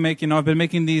 I'm going to make, I've been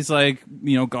making these like,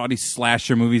 gaudy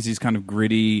slasher movies, these kind of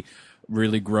gritty,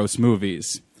 really gross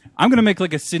movies. I'm going to make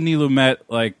like a Sidney Lumet,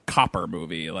 like copper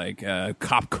movie, like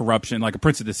cop corruption, like a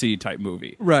Prince of the Sea type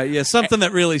movie. Right, yeah, something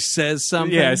that really says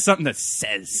something. Yeah, something that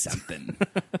says something.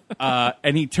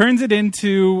 And he turns it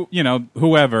into,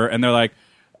 whoever, and they're like,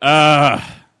 well,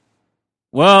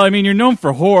 I mean, you're known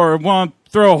for horror. Want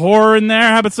to throw horror in there?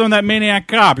 How about some of that Maniac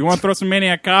Cop? You want to throw some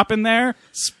Maniac Cop in there?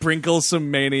 Sprinkle some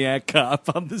Maniac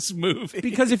Cop on this movie.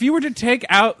 Because if you were to take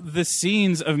out the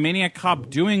scenes of Maniac Cop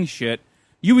doing shit,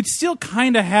 you would still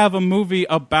kind of have a movie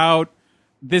about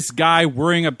this guy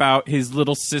worrying about his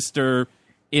little sister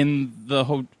in the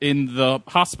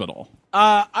hospital.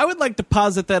 I would like to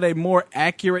posit that a more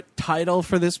accurate title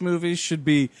for this movie should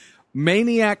be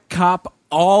Maniac Cop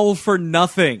All for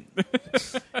Nothing.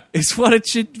 Is what it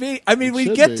should be. I mean, we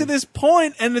should get be. to this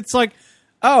point and it's like,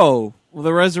 oh, well,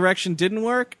 the resurrection didn't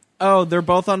work? Oh, they're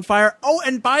both on fire? Oh,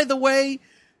 and by the way,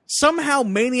 somehow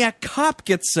Maniac Cop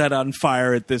gets set on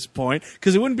fire at this point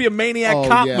because it wouldn't be a Maniac Oh,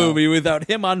 Cop yeah. movie without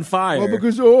him on fire. Well,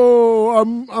 because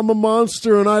I'm a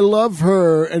monster and I love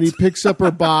her, and he picks up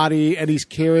her body and he's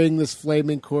carrying this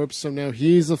flaming corpse. So now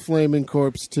he's a flaming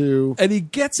corpse too. And he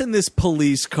gets in this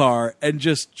police car and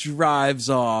just drives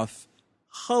off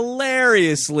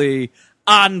hilariously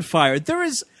on fire. There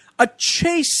is a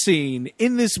chase scene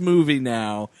in this movie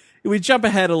now. We jump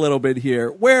ahead a little bit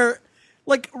here where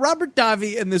like Robert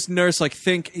Davi and this nurse like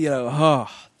think, oh,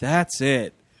 that's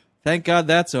it. Thank God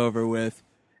that's over with.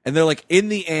 And they're like in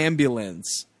the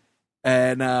ambulance.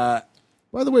 And By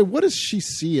the way, what does she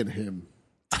see in him?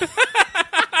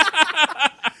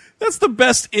 that's the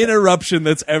best interruption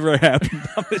that's ever happened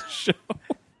on this show.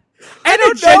 And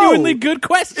a genuinely good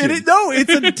question.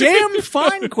 It's a damn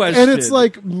fine question. And it's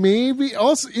like, maybe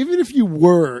also, even if you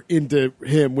were into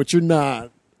him, which you're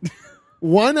not,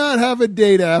 why not have a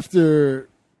date after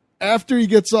he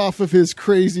gets off of his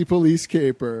crazy police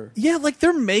caper? yeah, like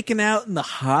they're making out in the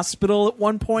hospital at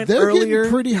one point They're earlier.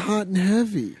 getting pretty hot and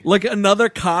heavy. Like another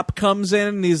cop comes in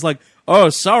and he's like, oh,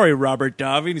 sorry, Robert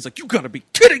Davi. And he's like, you gotta be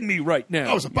kidding me right now.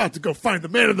 I was about to go find the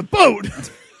man in the boat.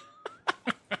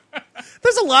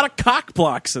 There's a lot of cock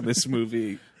blocks in this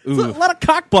movie. It's a lot of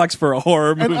cock blocks for a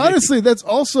horror movie. And honestly, that's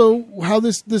also how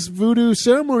this voodoo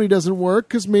ceremony doesn't work,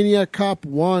 because Maniac Cop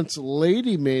wants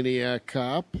Lady Maniac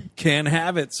Cop. Can't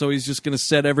have it, so he's just going to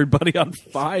set everybody on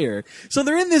fire. So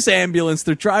they're in this ambulance,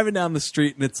 they're driving down the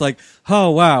street, and it's like, oh,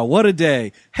 wow, what a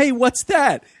day. Hey, what's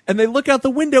that? And they look out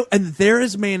the window, and there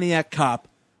is Maniac Cop,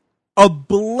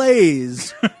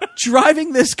 ablaze,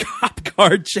 driving this cop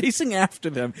car, chasing after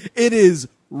them. It is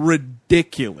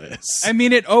ridiculous. I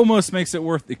mean, it almost makes it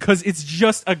worth it because it's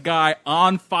just a guy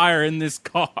on fire in this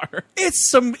car.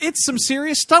 It's some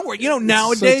serious stunt work. You know,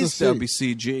 nowadays so that would be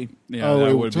CG. Yeah, Oh, that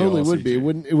it would totally be all would be.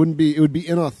 CG. It wouldn't be. It would be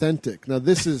inauthentic. Now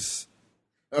this is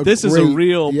This is a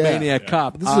real Maniac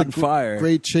Cop This is on a fire.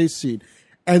 great chase scene,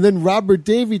 and then Robert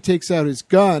Davey takes out his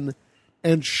gun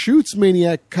and shoots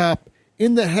Maniac Cop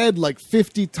in the head like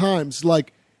 50 times.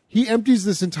 Like, he empties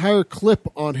this entire clip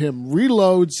on him,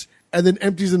 reloads, and then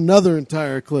empties another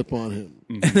entire clip on him.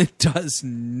 And it does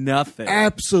nothing.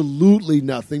 Absolutely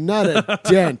nothing. Not a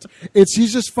dent.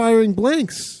 He's just firing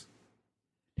blanks.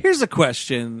 Here's a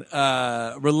question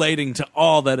relating to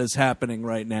all that is happening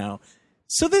right now.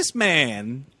 So this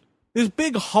man, this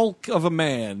big hulk of a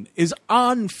man, is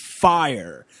on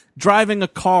fire, driving a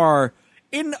car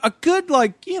in a good,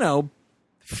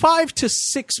 5 to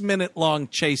 6 minute long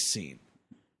chase scene.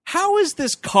 How is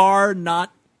this car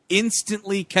not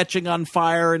instantly catching on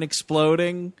fire and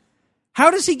exploding? How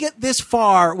does he get this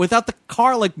far without the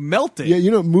car melting?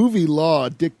 Yeah, movie law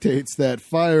dictates that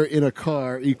fire in a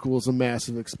car equals a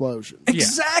massive explosion.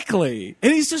 Exactly.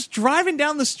 And he's just driving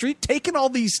down the street, taking all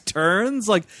these turns.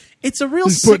 It's a real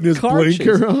He's sick putting his car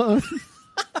blinker chase. on.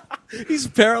 He's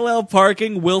parallel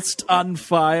parking whilst on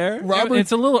fire.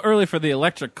 It's a little early for the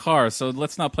electric car, so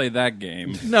let's not play that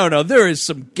game. No, there is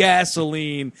some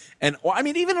gasoline. And,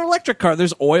 even an electric car,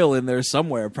 there's oil in there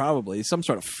somewhere, probably. Some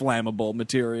sort of flammable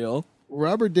material.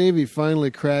 Robert Davey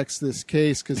finally cracks this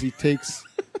case because he takes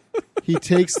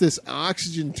this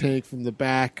oxygen tank from the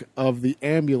back of the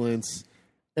ambulance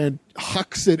and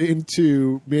hucks it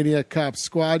into Maniac Cop's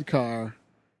squad car.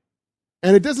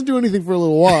 And it doesn't do anything for a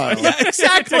little while. Yeah,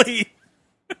 exactly.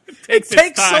 It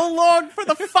takes so long for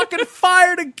the fucking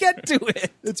fire to get to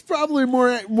it. It's probably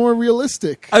more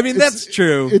realistic. That's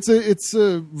true. It's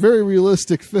a very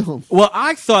realistic film. Well,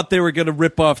 I thought they were going to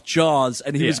rip off Jaws,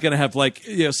 and he was going to have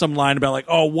some line about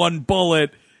one bullet,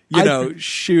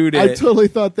 shoot it. I totally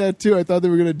thought that too. I thought they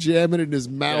were going to jam it in his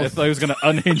mouth. I thought he was going to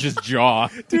unhinge his jaw.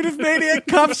 Dude, if Maniac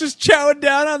Cop's just chowing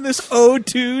down on this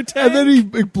O2 tank. And then he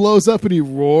blows up and he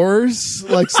roars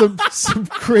like some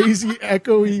crazy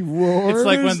echoey roar. It's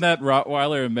like when that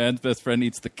Rottweiler in Man's Best Friend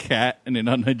eats the cat and it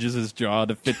unhinges his jaw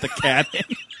to fit the cat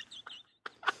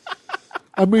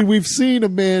in. We've seen a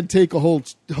man take a whole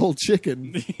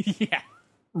chicken. Yeah.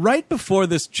 Right before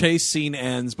this chase scene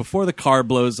ends, before the car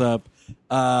blows up,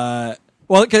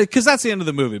 because that's the end of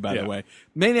the movie, by the way.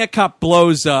 Maniac Cop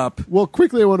blows up. Well,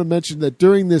 quickly, I want to mention that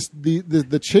during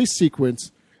the chase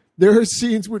sequence, there are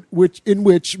scenes in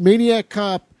which Maniac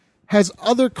Cop has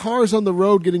other cars on the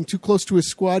road getting too close to his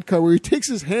squad car, where he takes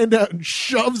his hand out and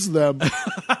shoves them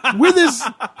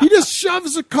he just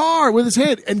shoves a car with his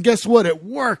hand, and guess what? It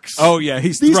works. Oh yeah,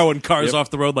 he's throwing cars off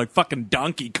the road like fucking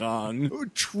Donkey Kong.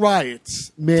 Try it,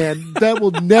 man. That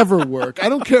will never work. I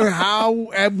don't care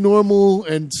how abnormal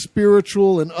and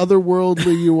spiritual and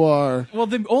otherworldly you are. Well,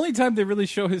 the only time they really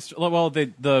show his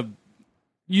the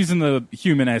using the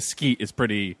human as skeet is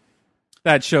pretty.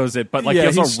 That shows it, but he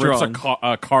also rips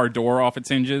a car door off its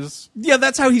hinges. Yeah,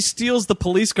 that's how he steals the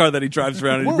police car that he drives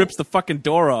around, and he rips the fucking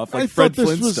door off like Fred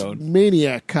Flintstone. Was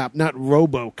Maniac Cop, not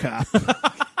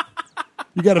RoboCop.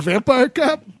 You got a vampire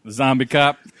cop? Zombie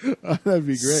cop? That'd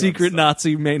be great. Secret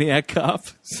Nazi Maniac Cop.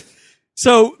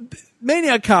 So,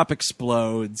 Maniac Cop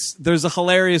explodes. There's a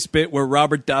hilarious bit where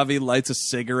Robert Davi lights a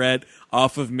cigarette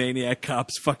off of Maniac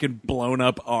Cop's fucking blown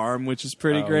up arm, which is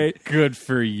pretty great. Good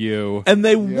for you. And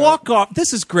they walk off.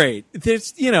 This is great.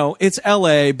 It's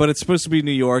LA, but it's supposed to be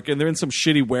New York, and they're in some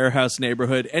shitty warehouse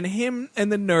neighborhood, and him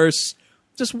and the nurse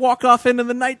just walk off into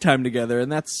the nighttime together,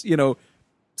 and that's,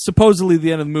 supposedly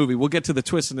the end of the movie. We'll get to the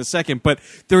twist in a second, but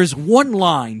there is one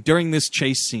line during this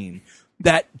chase scene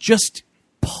that just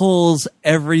pulls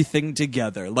everything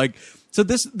together. So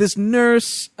this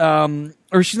nurse,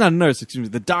 or she's not a nurse, excuse me,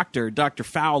 the doctor, Dr.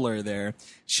 Fowler there,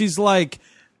 she's like,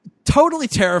 totally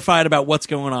terrified about what's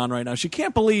going on right now. She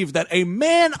can't believe that a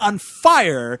man on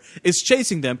fire is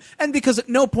chasing them, and because at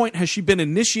no point has she been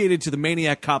initiated to the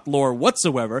Maniac Cop lore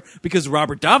whatsoever, because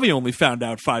Robert Davi only found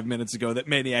out 5 minutes ago that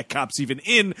Maniac Cop's even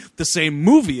in the same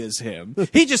movie as him.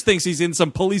 He just thinks he's in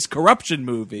some police corruption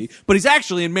movie, but he's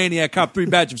actually in Maniac Cop 3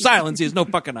 Badge of Silence. He has no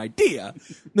fucking idea.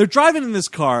 They're driving in this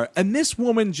car, and this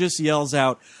woman just yells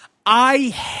out, "I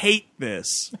hate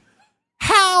this."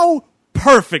 How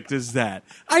perfect is that?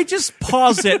 I just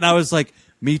paused it and I was like,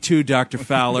 me too, Dr.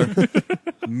 Fowler.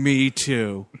 Me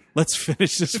too. Let's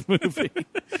finish this movie.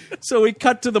 So we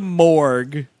cut to the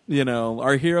morgue. You know,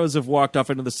 our heroes have walked off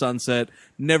into the sunset,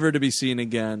 never to be seen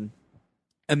again.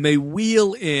 And they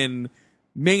wheel in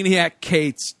Maniac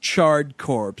Kate's charred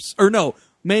corpse. Or no,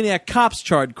 Maniac Cop's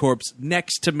charred corpse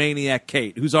next to Maniac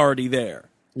Kate, who's already there.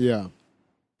 Yeah.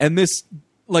 And this,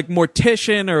 like,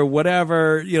 mortician or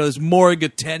whatever, you know, this morgue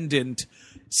attendant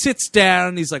sits down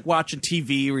and he's like watching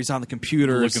TV or he's on the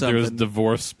computer or Looking something. through his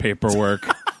divorce paperwork.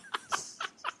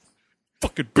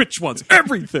 Fucking bitch wants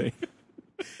everything.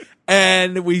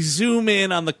 And we zoom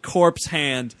in on the corpse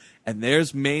hand, and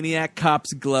there's Maniac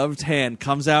Cop's gloved hand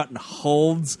comes out and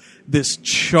holds this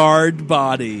charred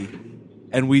body,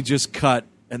 and we just cut,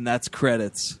 and that's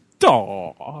credits.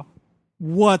 Aw.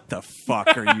 What the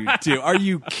fuck are you doing? Are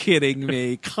you kidding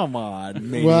me? Come on,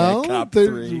 Maniac Well, Cop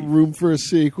there's 3. room for a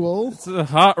sequel. It's a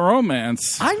hot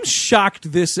romance. I'm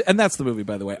shocked this, and that's the movie,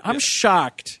 by the way. I'm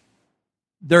shocked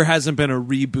there hasn't been a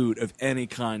reboot of any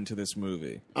kind to this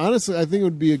movie. Honestly, I think it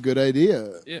would be a good idea.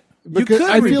 Yeah. Because could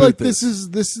I feel reboot like this.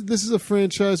 this is a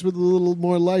franchise with a little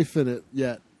more life in it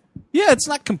yet. Yeah, it's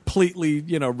not completely,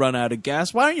 run out of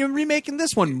gas. Why aren't you remaking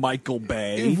this one, Michael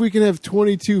Bay? If we can have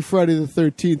 22 Friday the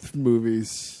 13th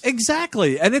movies.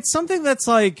 Exactly. And it's something that's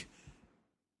like,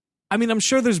 I mean, I'm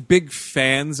sure there's big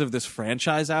fans of this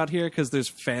franchise out here because there's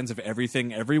fans of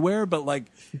everything everywhere, but like,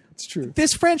 It's true.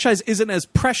 this franchise isn't as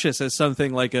precious as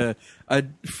something like a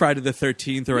Friday the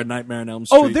 13th or a Nightmare on Elm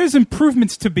Street. Oh, there's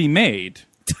improvements to be made.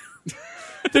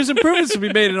 There's improvements to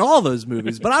be made in all those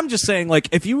movies, but I'm just saying, like,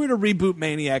 if you were to reboot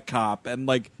Maniac Cop and,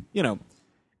 like,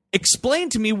 explain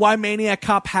to me why Maniac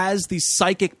Cop has these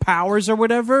psychic powers or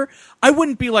whatever, I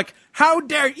wouldn't be like, how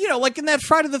dare, like in that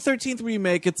Friday the 13th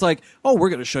remake, it's like, oh, we're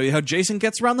going to show you how Jason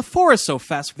gets around the forest so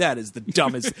fast. That is the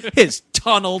dumbest. His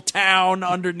tunnel town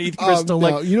underneath Crystal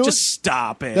no, Lake. you know just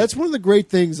stop it. That's one of the great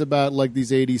things about like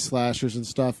these 80s slashers and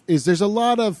stuff is there's a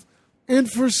lot of,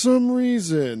 and for some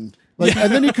reason, like,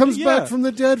 and then he comes Yeah. back from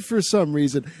the dead for some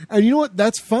reason. And you know what?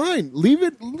 That's fine. Leave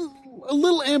it. A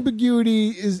little ambiguity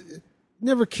is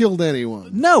never killed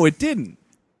anyone. No, it didn't.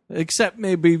 Except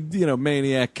maybe,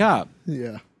 Maniac Cop.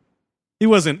 Yeah. He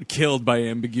wasn't killed by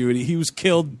ambiguity. He was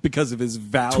killed because of his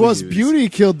values. 'Twas beauty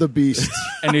killed the beast.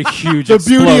 And a huge The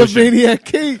beauty of explosion. Maniac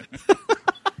Kate.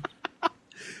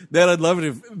 Then I'd love it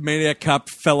if Maniac Cop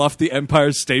fell off the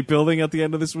Empire State Building at the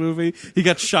end of this movie. He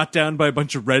got shot down by a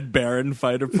bunch of Red Baron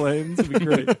fighter planes. It'd be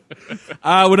great.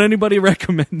 Would anybody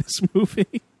recommend this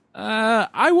movie?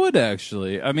 I would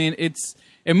actually. I mean,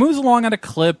 it moves along at a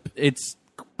clip. It's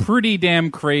pretty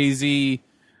damn crazy.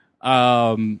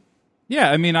 Yeah,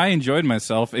 I mean, I enjoyed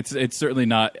myself. It's certainly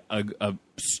not a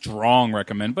strong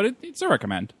recommend, but it's a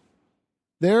recommend.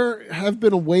 There have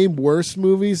been way worse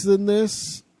movies than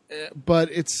this, but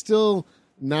it's still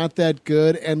not that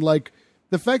good. And like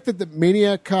the fact that the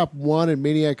Maniac Cop 1 and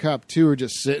Maniac Cop 2 are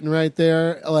just sitting right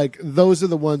there, like those are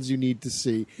the ones you need to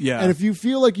see. Yeah. And if you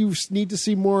feel like you need to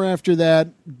see more after that,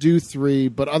 do 3.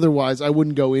 But otherwise, I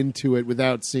wouldn't go into it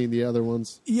without seeing the other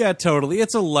ones. Yeah, totally.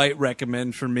 It's a light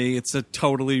recommend for me. It's a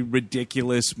totally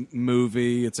ridiculous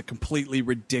movie. It's a completely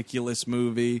ridiculous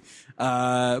movie.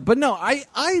 But no, I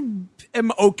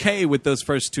am okay with those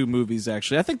first 2 movies,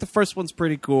 actually. I think the first one's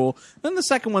pretty cool. Then the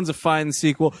second one's a fine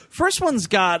sequel. First one's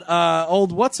got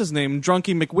old, what's his name?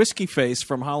 Drunky McWhiskey Face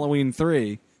from Halloween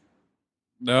 3.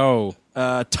 No.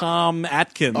 Tom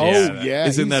Atkins Yeah.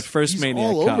 is in that first he's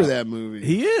Maniac all Cop. over that movie.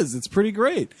 He is. It's pretty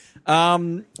great.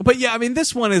 But yeah, I mean,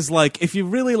 this one is like, if you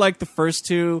really like the first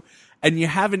 2 and you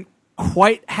haven't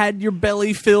quite had your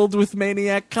belly filled with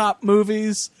Maniac Cop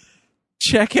movies,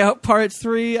 check out part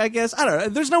 3, I guess. I don't know.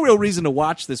 There's no real reason to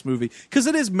watch this movie because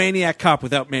it is Maniac Cop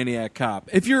without Maniac Cop.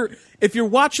 If you're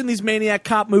watching these Maniac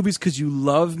Cop movies because you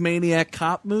love Maniac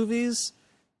Cop movies,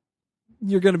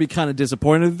 you're going to be kind of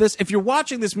disappointed with this. If you're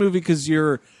watching this movie because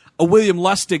you're a William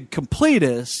Lustig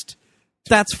completist,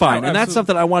 That's fine. Oh, And that's absolutely.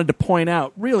 something I wanted to point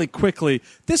out really quickly.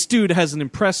 This dude has an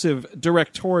impressive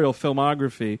directorial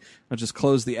filmography. I'll just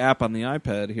close the app on the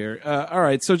iPad here. All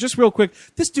right, so just real quick,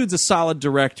 this dude's a solid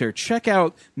director. Check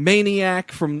out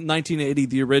Maniac from 1980,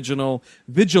 the original,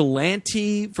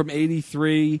 Vigilante from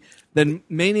 83, then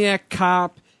Maniac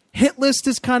Cop. Hit List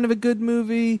is kind of a good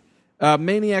movie.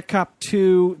 Maniac Cop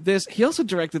 2. He also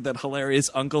directed that hilarious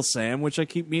Uncle Sam, which I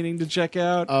keep meaning to check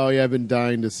out. Oh, yeah, I've been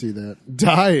dying to see that.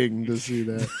 Dying to see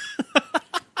that.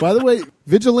 By the way,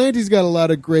 Vigilante's got a lot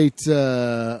of great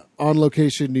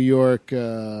on-location New York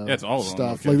it's all on stuff.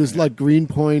 location, Like there's yeah. like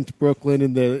Greenpoint, Brooklyn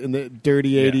in the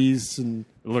dirty 80s. And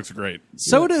It looks great.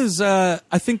 So does, I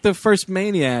think, the first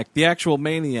Maniac. The actual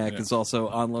Maniac is also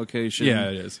on location. Yeah,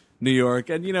 it is. New York.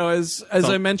 And, as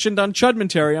I mentioned on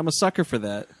Chudmentary, I'm a sucker for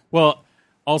that. Well,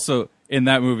 also in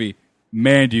that movie,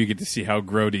 man, do you get to see how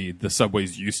grody the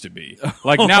subways used to be.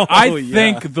 Like now, I yeah.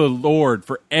 thank the Lord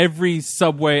for every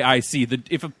subway I see.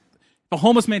 If a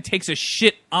homeless man takes a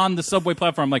shit on the subway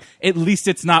platform, I'm like, at least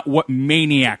it's not what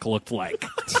Maniac looked like.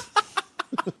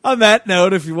 On that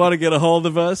note, if you want to get a hold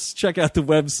of us, check out the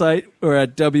website. We're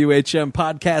at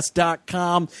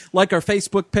WHMpodcast.com. Like our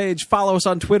Facebook page. Follow us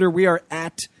on Twitter. We are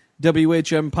at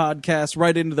WHM Podcast.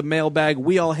 Right into the mailbag.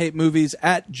 We all hate movies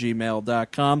at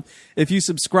gmail.com. If you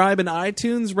subscribe in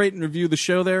iTunes, rate and review the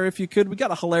show there if you could. We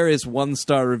got a hilarious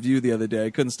 1-star review the other day. I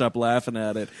couldn't stop laughing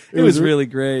at it. It was really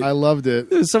great. I loved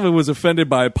it. Someone was offended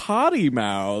by potty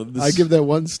mouths. I give that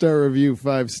 1-star review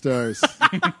 5 stars.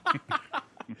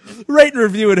 Rate and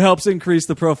review. It helps increase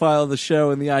the profile of the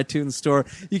show in the iTunes store.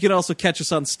 You can also catch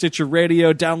us on Stitcher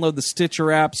Radio. Download the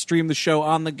Stitcher app. Stream the show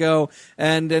on the go.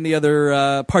 And any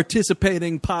other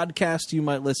participating podcast you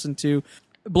might listen to.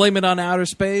 Blame It on Outer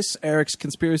Space, Eric's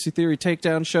Conspiracy Theory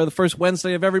Takedown show. The first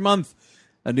Wednesday of every month.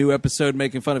 A new episode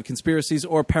making fun of conspiracies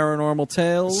or paranormal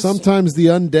tales. Sometimes the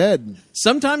undead.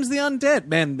 Sometimes the undead.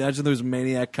 Man, imagine there was a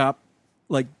Maniac Cop,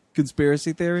 like,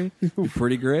 conspiracy theory. It'd be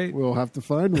pretty great. We'll have to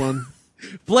find one.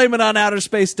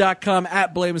 BlameItOnOuterSpace.com,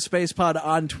 at BlameSpacePod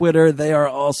on Twitter. They are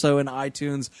also in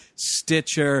iTunes,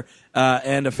 Stitcher,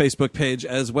 and a Facebook page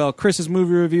as well. Chris's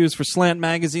movie reviews for Slant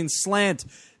Magazine,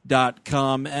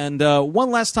 slant.com. And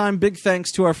one last time, big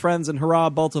thanks to our friends in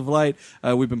Hurrah, Bolt of Light.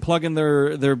 We've been plugging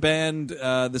their band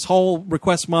this whole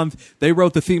request month. They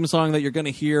wrote the theme song that you're going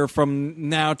to hear from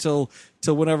now till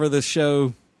whenever the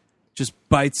show just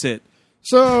bites it.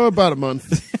 So, about a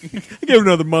month. Give it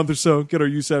another month or so. Get our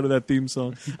use out of that theme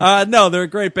song. No, they're a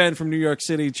great band from New York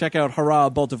City. Check out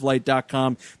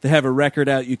hurrahboltoflight.com. They have a record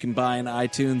out you can buy in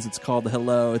iTunes. It's called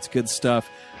Hello. It's good stuff.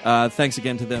 Thanks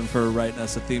again to them for writing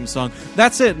us a theme song.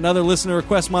 That's it. Another listener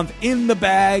request month in the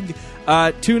bag.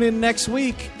 Tune in next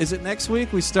week. Is it next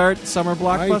week we start Summer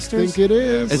Blockbusters? I think it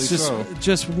is. It's believe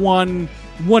just one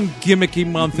gimmicky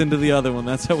month into the other one.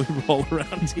 That's how we roll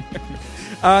around here.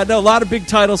 No, a lot of big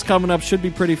titles coming up. Should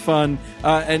be pretty fun.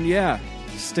 And yeah,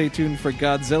 stay tuned for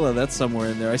Godzilla. That's somewhere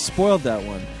in there. I spoiled that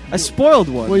one. I spoiled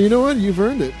one. Well, you know what? You've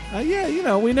earned it.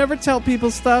 Yeah, we never tell people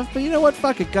stuff, but you know what?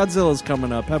 Fuck it. Godzilla's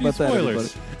coming up. How about that,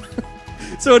 spoilers.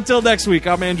 everybody? So until next week,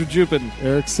 I'm Andrew Jupin.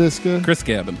 Eric Siska. Chris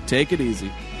Gavin. Take it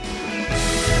easy.